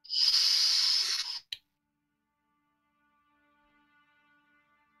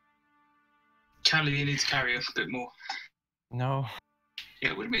 Callie, you need to carry us a bit more. No.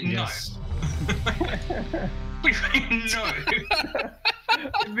 Yeah, what do you mean Yes. no? What do you mean no?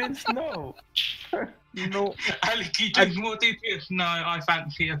 It means no. No. Ali, can you do more DPS? No, I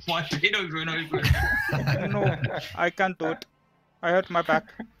fancy a wipe it over and over. No, I can't do it. I hurt my back.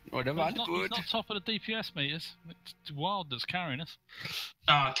 Or the It's not top of the DPS meters. It's Wild that's carrying us.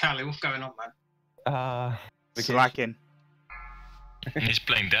 Ah, Callie, what's going on, man? Slacking. He's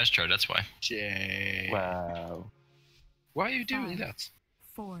playing Destro, that's why. Wow. Why are you doing that?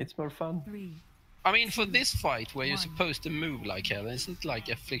 4. It's more fun. 3. I mean, for this fight where you're supposed to move like hell, isn't like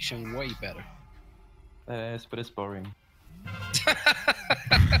Affliction way better? Yes, but it's boring.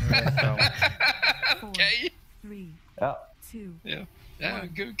 Okay. 3. Yeah. 2. Yeah. Yeah.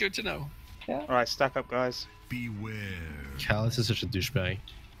 Good to know. Yeah. Alright, stack up, guys. Beware. Callus is such a douchebag.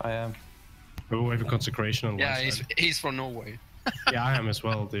 I am. Oh, we have a consecration on Yeah, one side. he's from Norway. Yeah, I am as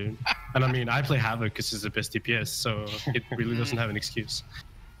well, dude. And I mean, I play Havoc because it's the best DPS, so it really doesn't have an excuse.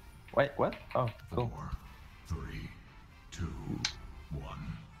 Wait, what? Oh, cool. 4, 3, 2, 1.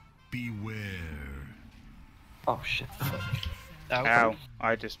 Beware. Oh shit. Ow,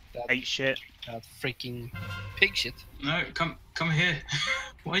 I just ate shit. That freaking pig shit. No, come here.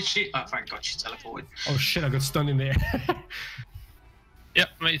 Why is she? Oh, thank God she teleported. Oh shit, I got stunned in there. Yep,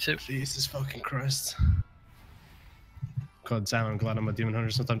 me too. Jesus fucking Christ. God damn, I'm glad I'm a demon hunter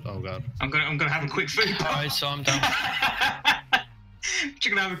sometimes. Oh god. I'm gonna have a quick food. Alright, so I'm down.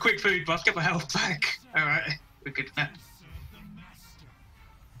 Just gonna have a quick food buff, get my health back. Alright, we're good now.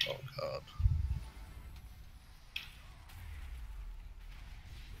 Oh god.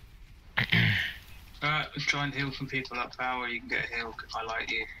 Alright, try and heal some people up power. You can get a heal because I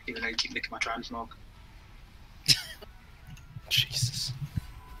like you, even though you keep licking my transmog. Jesus.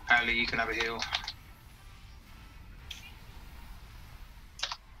 Ali, you can have a heal.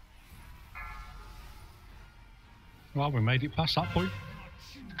 Well, we made it past that point.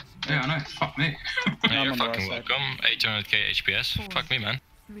 Yeah, I know. Fuck me. Yeah, you're fucking welcome. 800k HPS. Fuck me, man.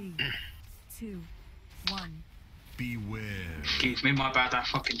 3, 2, 1. Beware. Excuse me, my bad. That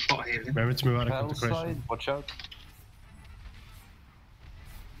fucking bot healing. Remember to move out of Fell consecration. side, watch out.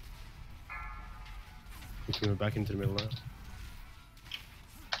 We can move back into the middle now.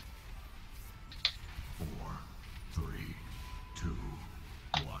 4, 3, 2,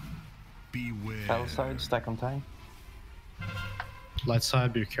 1. Beware. Fell side, stack on tank. Light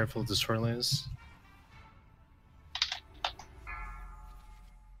side, be careful of the swirl lanes.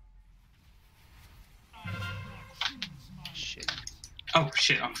 Shit. Oh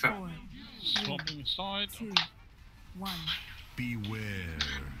shit, I'm fell. 4, Swapping inside. 2, 1. Beware.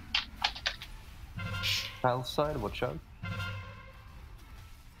 Fell side, watch out.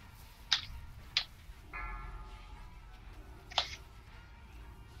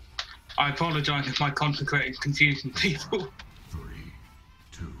 I apologise if my consecrated confusing people. 3,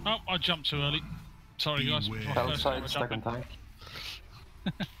 2. Oh, I jumped too early. Sorry, guys. Beware. My Fell first time side, I stack on jumped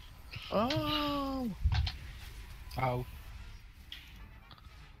tank. Oh! Oh.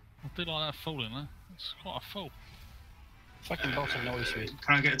 I do like that fall in there. It's quite a fall. Fucking boss annoys me.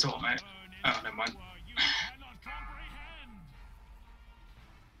 Can I get a talk, mate? Oh, never mind.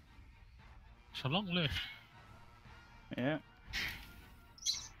 It's a long lift. Yeah.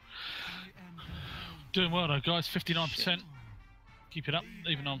 Doing well though, guys. 59%. Keep it up,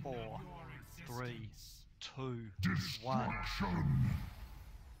 even on. 4, 3, 2, 1.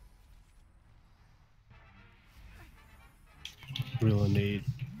 Really need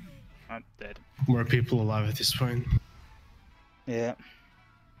I'm dead. more people alive at this point. Yeah.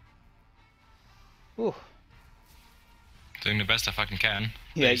 Ooh. Doing the best I fucking can.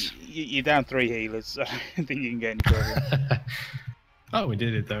 Yeah, Please. you're down 3 healers, so I don't think you can get any further. Oh, we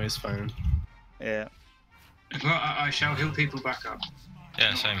did it though, it's fine. Yeah. Well, I shall heal people back up.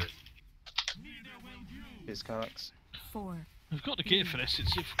 Yeah, same. Here's Calyx. 4. We've got the gear for this.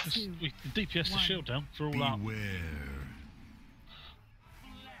 It's we can DPS the shield down for all that.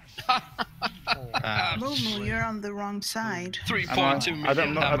 Momo, you're on the wrong side. 3.2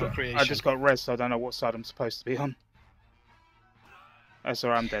 million ammo creation. I just got res, so I don't know what side I'm supposed to be on. Oh,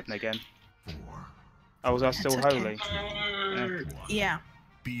 sorry, I'm dead again. Oh, was I still It's okay. holy? Yeah.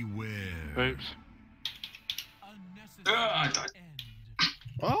 Beware. Oops. I died.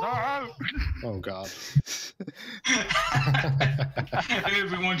 Oh, oh god.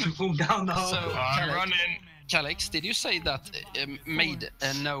 Everyone should fall down the hole. So, I'm Calyx- running. Calyx, did you say that Maid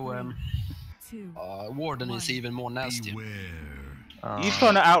and no Warden is even more nasty? You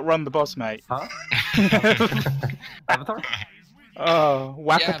trying to outrun the boss, mate? Huh? Avatar? Oh,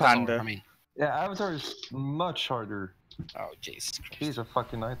 whack a Yeah, panda. Avatar, I mean. Yeah, Avatar is much harder. Oh, Jesus Christ. He's a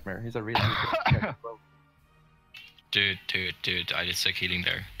fucking nightmare. He's a really good Dude, I did sick healing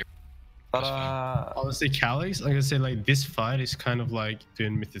there. But honestly, Calyx, like I say, like this fight is kind of like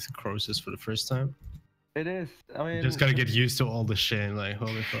doing Mythic Crosis for the first time. it is. I mean, You just gotta get used to all the shit. Like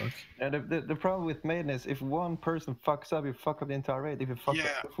holy fuck. And the problem with Maiden is if one person fucks up, you fuck up the entire raid. If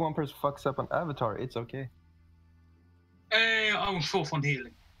one person fucks up an Avatar, it's okay. Hey, I was 4th on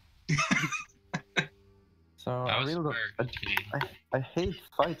healing. So I really don't, I hate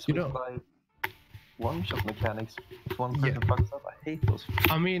fights with like one-shot mechanics. If one person fucks up, I hate those.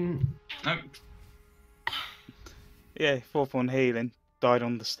 I mean, No. Yeah, 4th on healing. Died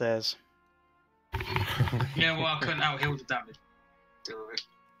on the stairs. Yeah, well, I couldn't out-heal the damage. Deal with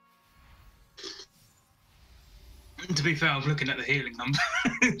it. To be fair, I was looking at the healing number.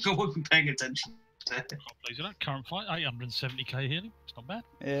 I wasn't paying attention to it. Please, that current fight, 870k healing. It's not bad.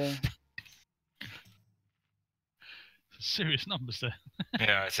 Yeah. Serious numbers there.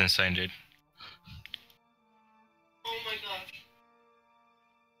 Yeah, it's insane, dude. Oh my gosh.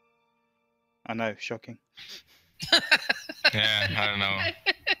 I know, shocking. Yeah, I don't know.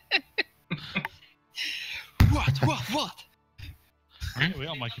 What? Yeah, we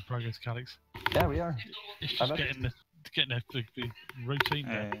are making progress, Calyx. Yeah, we are. It's just getting the routine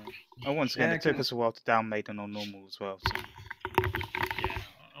there. And once again, it took us a while to down Maiden on normal as well. So. Yeah,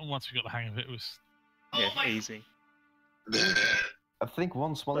 and once we got the hang of it, it was easy. I think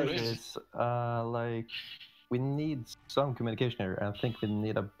one small issue is like we need some communication here. I think we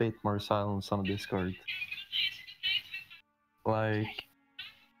need a bit more silence on the Discord. Like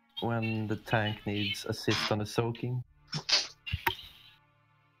when the tank needs assist on the soaking.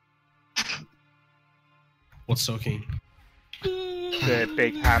 What's soaking? The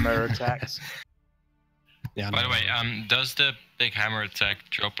big hammer attacks. Yeah. By the way, does the big hammer attack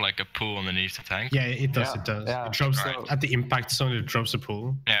drop like a pool underneath the tank? Yeah, it does. It does. Yeah. It drops Right. at the impact zone. It drops a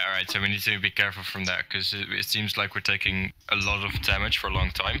pool. Yeah, alright, so we need to be careful from that, because it seems like we're taking a lot of damage for a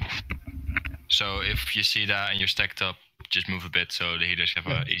long time. So if you see that and you're stacked up, just move a bit so the healers have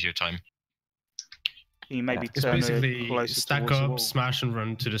an easier time. You maybe It's turn it basically closer stack towards the up, wall. smash and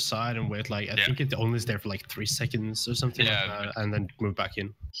run to the side and wait like, I think it only is there for like 3 seconds or something like that, and then move back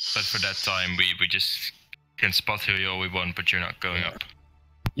in. But for that time, we just can spot heal you all we want, but you're not going up.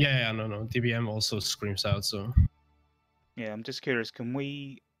 Yeah, no. DBM also screams out, so... Yeah, I'm just curious, can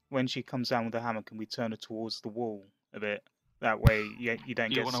we, when she comes down with the hammer, can we turn her towards the wall a bit? That way you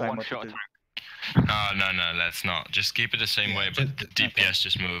don't get so much of the... No, let's not. Just keep it the same way, but the DPS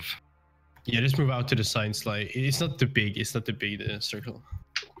just move. Yeah, just move out to the sides, like, it's not too big, circle.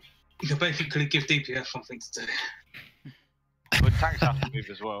 You can basically give DPS something to do. But tanks have to move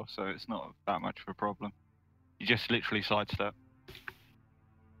as well, so it's not that much of a problem. You just literally sidestep.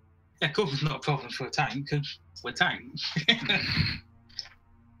 Yeah, of course it's not a problem for a tank, because we're tanks.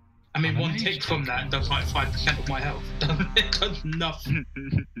 I mean, one tick from that does like 5% of my health. It does nothing.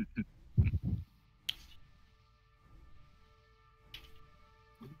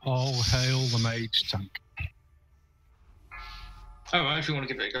 All hail the mage tank. Alright, if you want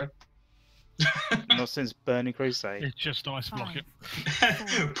to give it a go. Not since Burning Crusade. It's just ice block it.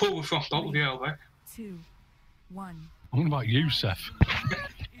 Pull the frostbolt with your elbow. 2, 1. What about you, Seth?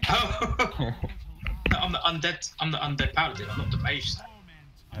 Oh. I'm the undead paladin, I'm not the mage.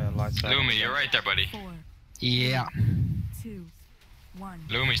 Lumi, you're right there, buddy. 4, Yeah. 2, 1.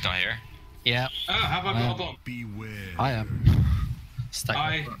 Lumi's not here. Yeah. Oh, have I got a bomb? I am.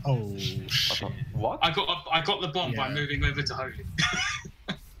 Oh shit. What? I got the bomb by moving over to Holy.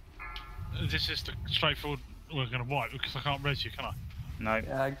 This is the straightforward we're gonna wipe because I can't res you, can I? No.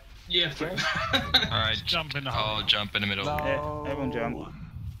 Yeah. Alright, jump in the hole. I'll jump in the middle. Yeah, everyone jump.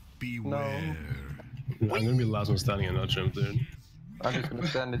 Beware. I'm gonna be the last one standing and not jump, dude. I'm just gonna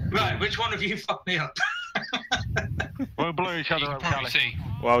stand it. Right, which one of you fucked me up? We'll blow each other up, Callie.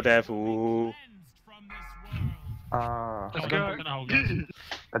 Well, devil. Let's go.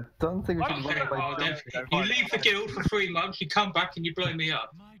 I don't think we should run Oh, by Dev, you leave the guild for 3 months, you come back and you blow me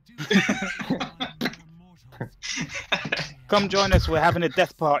up. Come join us, we're having a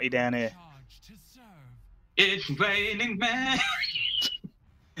death party down here. It's raining man.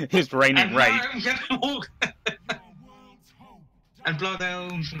 It's raining raid. And blood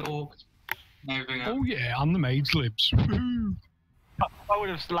elves and orcs. Oh yeah, I'm the mage libs. I would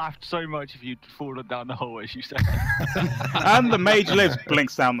have laughed so much if you'd fallen down the hole, as you said. And the mage lives,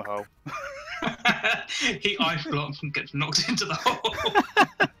 blinks down the hole. He ice blocks and gets knocked into the hole.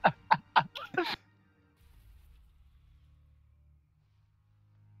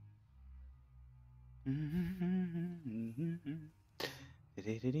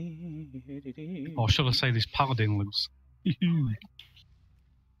 Or should I say this paladin lives?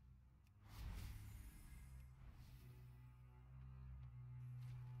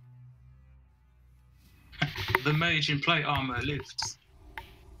 The mage in plate armor lived.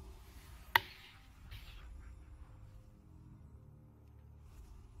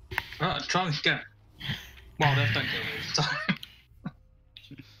 Right, try again. Well, they don't kill me this time.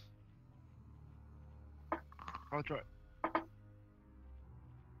 I'll try.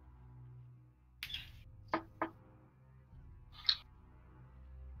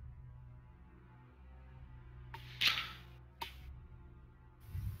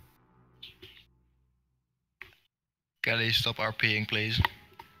 Kelly, stop RPing, please.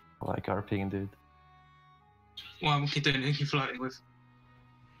 I like RPing, dude. Well, what are you doing? Who are you flirting with?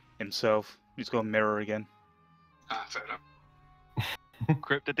 Himself. He's got a mirror again. Ah, fair enough.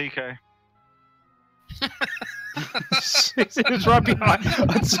 Crypto DK. He's right behind.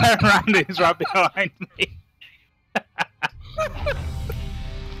 I turn around and he's right behind me.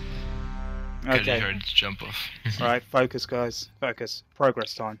 Okay. Heard jump off. Right, focus, guys. Focus.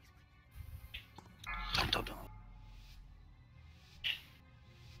 Progress time.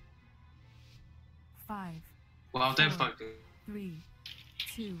 5. Well, they're focused. 3,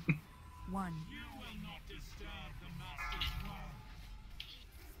 2, 1.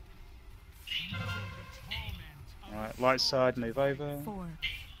 Alright, light side, move over. 4,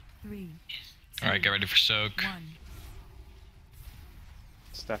 3. Alright, get ready for soak. 1.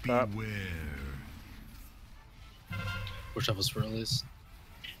 Step up. Whichever's earliest.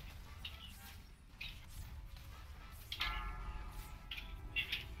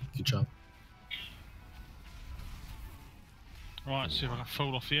 Good job. Right, see if I can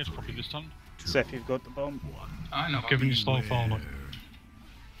fall off the edge properly this time. Seth, you've got the bomb. I know. Giving you slow fall. Look.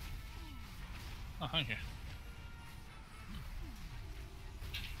 Oh, thank you.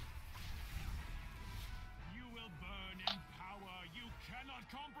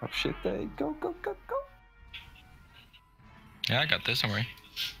 Oh shit, they go. Yeah, I got this, don't worry.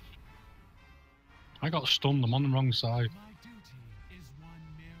 I got stunned, I'm on the wrong side.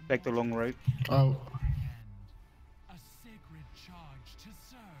 Take the long route. Oh.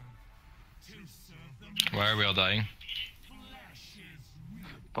 Why are we all dying?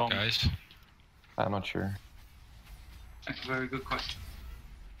 Guys? I'm not sure. That's a very good question.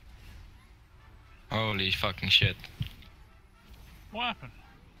 Holy fucking shit. What happened?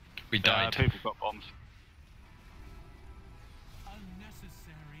 We died. People got bombs.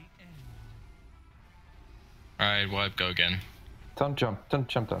 Alright, wipe, go again. Don't jump down,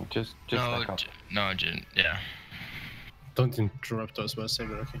 just no, back up. Yeah. Don't interrupt us while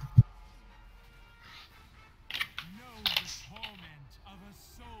saying okay.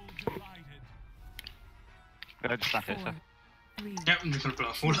 Yeah, just stand here, Seth. Yep, I'm just gonna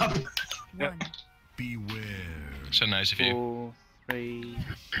blow fall up. Yep. Beware. So nice of you. 4, 3,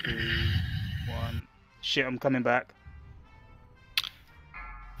 2, 1. Shit, I'm coming back.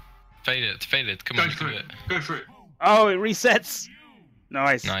 Fade it, come on, do it. Go for it. Oh, it resets!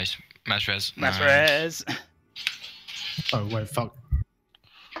 Nice. Nice. Mass res. Mass res. Oh, wait, fuck.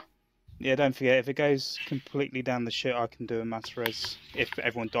 Yeah, don't forget, if it goes completely down the shit, I can do a mass res if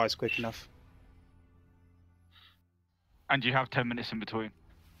everyone dies quick enough. And you have 10 minutes in between.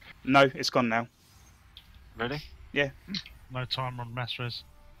 No, it's gone now. Really? Yeah. No timer on mass res.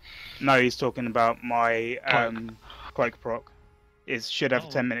 No, he's talking about my cloak proc. It should have a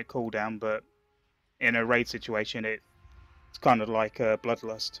 10-minute cooldown, but in a raid situation, it's kind of like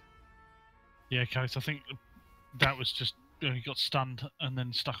Bloodlust. Yeah, okay, so I think that was just he got stunned and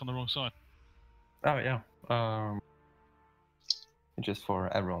then stuck on the wrong side. Oh yeah. Just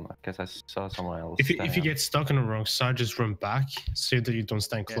for everyone, because I saw someone else. If you get stuck on the wrong side, just run back so that you don't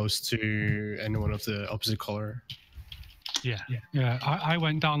stand close to anyone of the opposite color. Yeah. I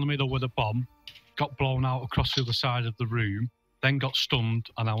went down the middle with a bomb, got blown out across the other side of the room, then got stunned,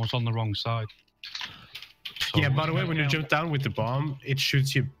 and I was on the wrong side. So yeah, by the way, when you jump down with the bomb, it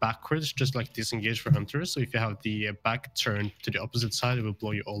shoots you backwards, just like disengage for hunters. So if you have the back turned to the opposite side, it will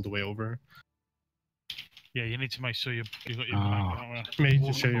blow you all the way over. Yeah, you need to make sure you've got your back.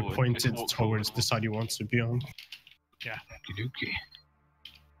 Make sure you're pointed towards the side you want to be on. Yeah. Okey-dokey.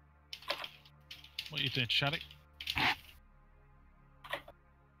 What are you doing, Shattuck?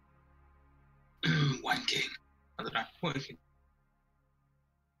 Wanking. I don't know. Wanking.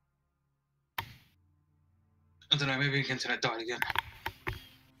 I don't know, maybe internet died again.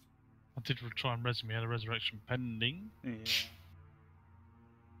 I did try and res me, had a resurrection pending. Yeah.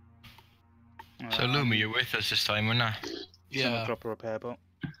 So Lumi, you're with us this time, or not? Yeah. Drop a repair bot.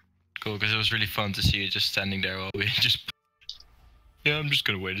 Cool, because it was really fun to see you just standing there while we just... Yeah, I'm just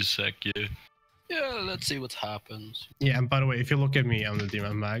gonna wait a sec, yeah. Yeah, let's see what happens. Yeah, and by the way, if you look at me, I'm the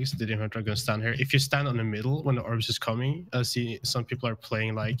Demon Mags, the Demon Dragon stand here. If you stand on the middle when the orbs is coming, I see some people are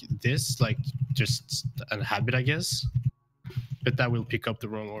playing like this, like just a habit, I guess. But that will pick up the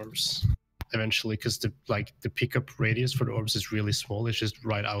wrong orbs eventually, because the pickup radius for the orbs is really small. It's just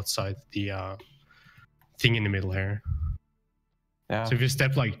right outside the thing in the middle here. Yeah. So if you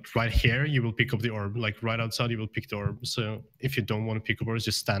step like right here, you will pick up the orb. Like right outside, you will pick the orb. So if you don't want to pick up orbs,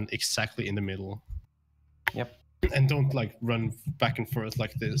 just stand exactly in the middle. Yep. And don't like run back and forth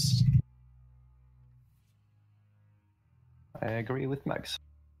like this. I agree with Max.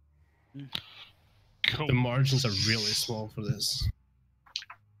 Cool. The margins are really small for this.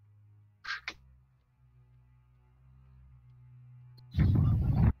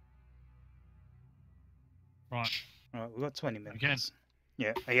 Right. Alright, we've got 20 minutes. Again.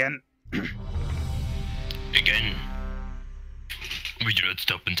 Yeah, again. Again. We do not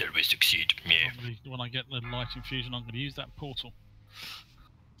stop until we succeed. Yeah. When I get the light infusion, I'm going to use that portal.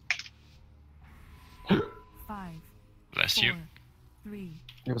 5. Bless 4, you. 3.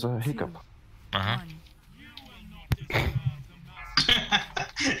 It was a hiccup. Uh-huh. 1.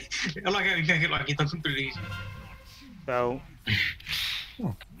 I like how you make it like he doesn't believe. Well.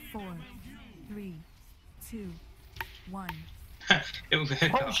 4, 3, 2, 1. It was a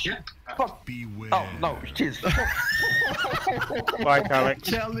hiccup. Oh, shit. Yeah. Fuck. Beware. Oh, no, jeez. Bye,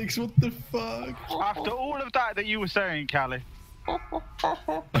 Alex. Alex, what the fuck? After all of that you were saying, Callie.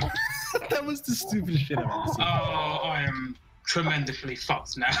 That was the stupidest shit I've ever seen. Oh, I am tremendously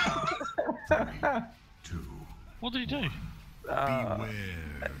fucked now. What did he do?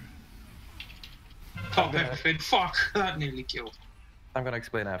 Pop everything. Fuck, that nearly killed. I'm gonna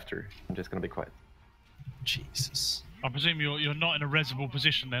explain after. I'm just gonna be quiet. Jesus. I presume you're not in a resible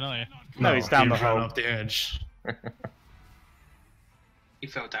position then, are you? No, he's down the ran hole. off the edge. He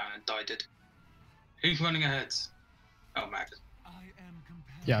fell down and died it. Who's running ahead? Oh, Max.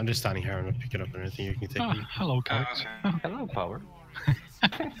 Yeah, I'm just standing here and I'll pick it up and anything you can take. Oh, hello, guys. Okay. Hello, Power.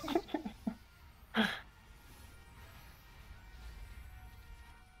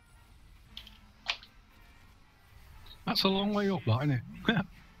 That's a long way up, that, isn't it?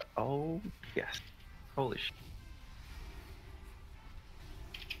 Oh, yes. Holy shit.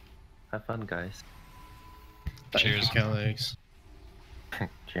 Have fun, guys. Cheers, Galax.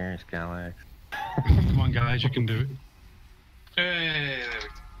 Cheers, Galax. Come on, guys, you can do it. Hey,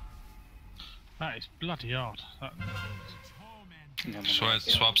 That is bloody hard. That...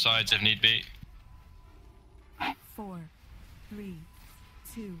 Swap sides if need be. 4, 3,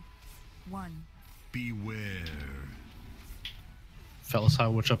 2, 1. Beware. Fellas,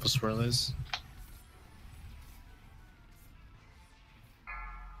 how much up a swirl is?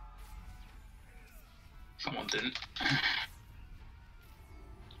 Someone didn't.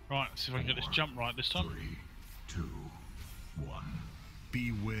 Right, let's see if I can get this jump right this time. 3, 2, 1.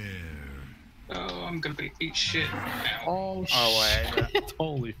 Beware. Oh, I'm gonna eat shit now. Oh, wait.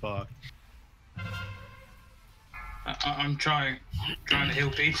 Holy fuck. I'm trying to heal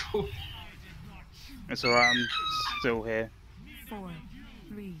people. It's alright, I'm still here. 4,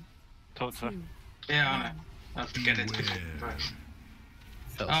 3, Talk to her. 2, Yeah, I know. I have to get it.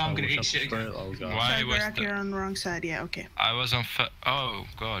 Oh, I'm gonna eat shit again. Oh, God. Why was Barak, you're on the wrong side. Yeah, okay. I was on oh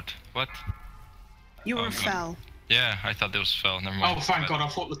god, what? You were God. fell. Yeah, I thought it was fell. Never mind. Oh, thank God! I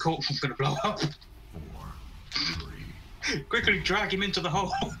thought the corpse was gonna blow up. 4, 3. Quickly drag him into the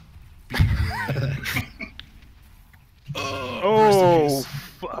hole. Oh,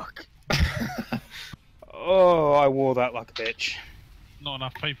 fuck. Oh, I wore that like a bitch. Not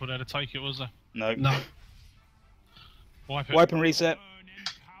enough people there to take it, was there? No. No. Wipe it. Wipe and reset.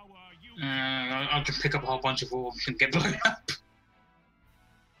 I'll just pick up a whole bunch of orbs and get blown up.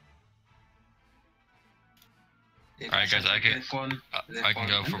 Alright guys, I can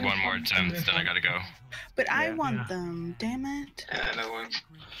go for one more attempt, then I gotta go. But I want them, damn it. No worries.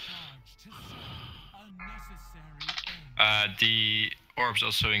 The orbs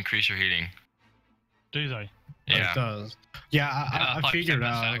also increase your healing. Do they? Yeah. It does. Yeah, I like figured 10%.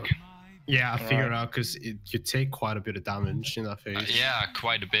 out. Yeah, I figured out because you take quite a bit of damage in that phase. Yeah,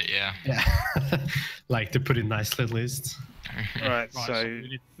 quite a bit, yeah. Yeah. Like to put it nicely at least. Right, so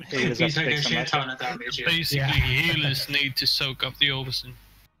healers You have to take take a some shit ton magic. of damage. Yeah. Basically, healers need to soak up the orbs.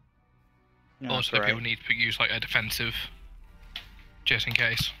 Yeah, Also, correct. people need to use like a defensive, just in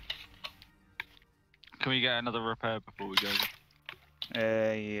case. Can we get another repair before we go?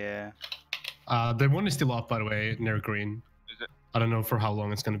 Yeah. The one is still up, by the way, near green. Is it? I don't know for how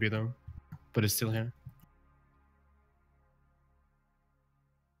long it's gonna be though, but it's still here.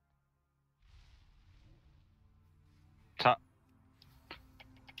 Tap.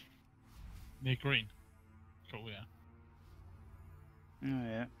 Near green. Cool, yeah. Oh,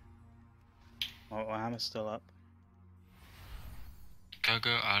 yeah. Oh, my hammer's still up. Go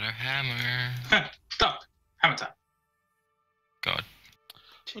other hammer. Stop. Hammer tap. God.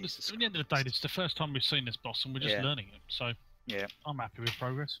 Well, at the end of the day, it's the first time we've seen this boss, and we're just Yeah. learning it. So Yeah. I'm happy with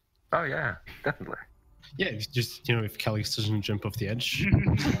progress. Oh yeah, definitely. Yeah, it's just if Calix doesn't jump off the edge,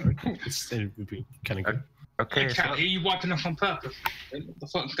 it would be kind of good. Okay. Hey, Cal, are you wiping off on purpose? What the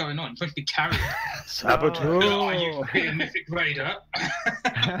fuck's going on? You're supposed to be carrying. Saboteur! Are you a mythic raider?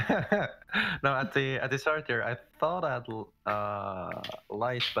 No, at the start there, I thought I had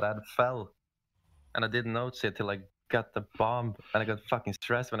light, but I had fell, and I didn't notice it till I got the bomb, and I got fucking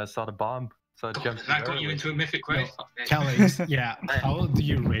stressed when I saw the bomb. So I jumped. That got you into a mythic raid. Calix, yeah. How do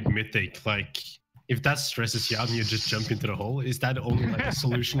you raid mythic? Like, if that stresses you out and you just jump into the hole, is that only like a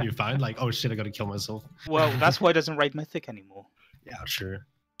solution you find? Like, oh shit, I gotta kill myself. Well, that's why it doesn't raid mythic anymore. Yeah, sure.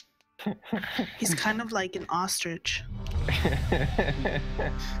 He's kind of like an ostrich.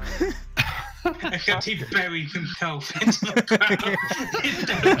 Except he buried himself into the ground.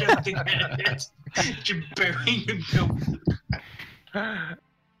 Instead of jumping at it, just burying himself.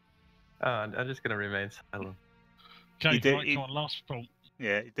 I'm just gonna remain silent. Okay, did- right, come on, last prompt.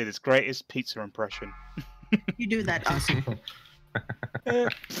 Yeah, he did his greatest pizza impression. You do that, awesome.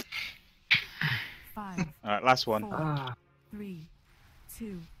 5, Alright, last one. 4, 3,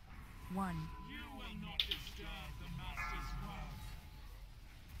 2, 1.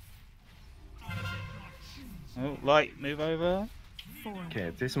 Oh, light, move over. 4.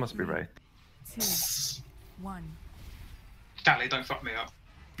 Okay, this must be right. 2. 1. Dally, don't fuck me up.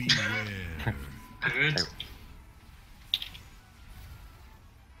 Beware. Good.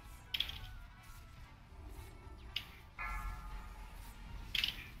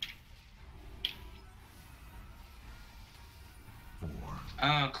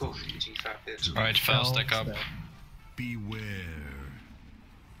 Oh, cool. G5 bit. Alright, fell, stack up. Beware.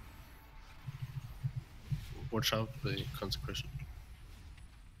 Watch out for the consecration.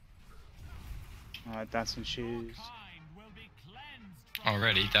 Alright, dancing shoes.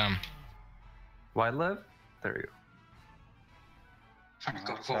 Already, damn. Wide left? There you go. Thank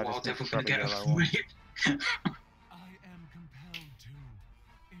God, I so I thought just Wild need Devil to gonna grab get a a yellow one. free.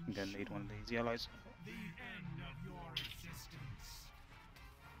 I'm gonna need one of these yellows.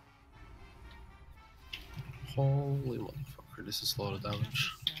 Holy motherfucker, this is a lot of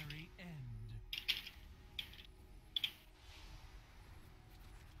damage.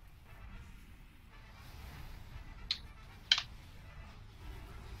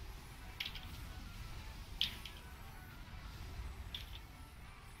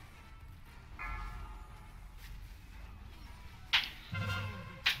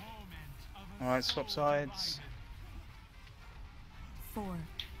 Alright, swap sides. 4.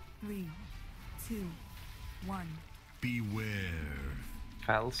 3. 2. 1. Beware.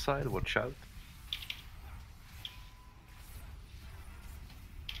 Foul side, watch out.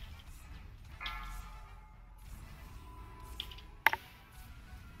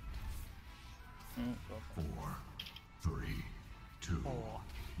 Four, three, two, 4,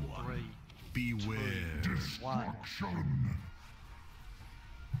 one. 3, Beware. 2, 1.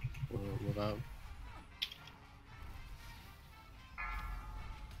 Without.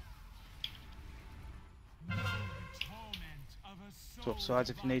 Swap sides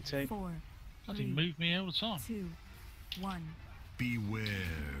if you need to. 4. Bloody move me all the time. 2. 1. Beware.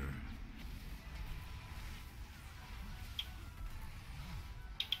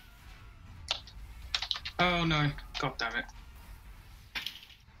 Oh no. God damn it.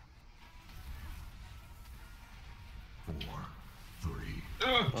 Four, three.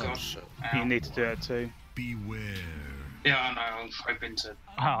 Oh God. You need to do it too. Beware. Yeah, I know. I'm hoping to.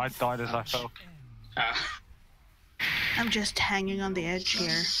 I died as I fell. I'm just hanging on the edge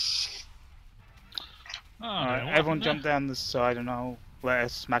here. Alright, everyone jump down the side and I'll let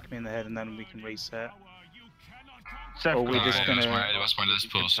us smack me in the head and then we can reset. Or we're just gonna. It was my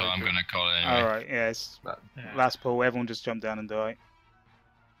last pull, so I'm gonna call it anyway. Alright, yes. Last pull, everyone just jump down and die.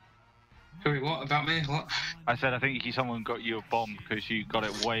 Who? What about me? What? I said I think someone got you a bomb because you got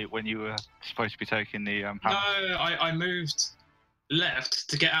it way when you were supposed to be taking the No, hammer. I moved left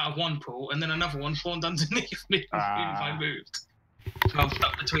to get out of one pool, and then another one formed underneath me as soon as I moved. So I was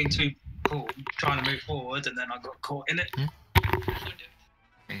stuck between two pools, trying to move forward, and then I got caught in it.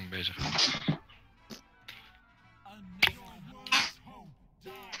 Bezig.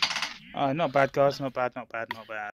 Not bad, guys. Not bad, not bad, not bad.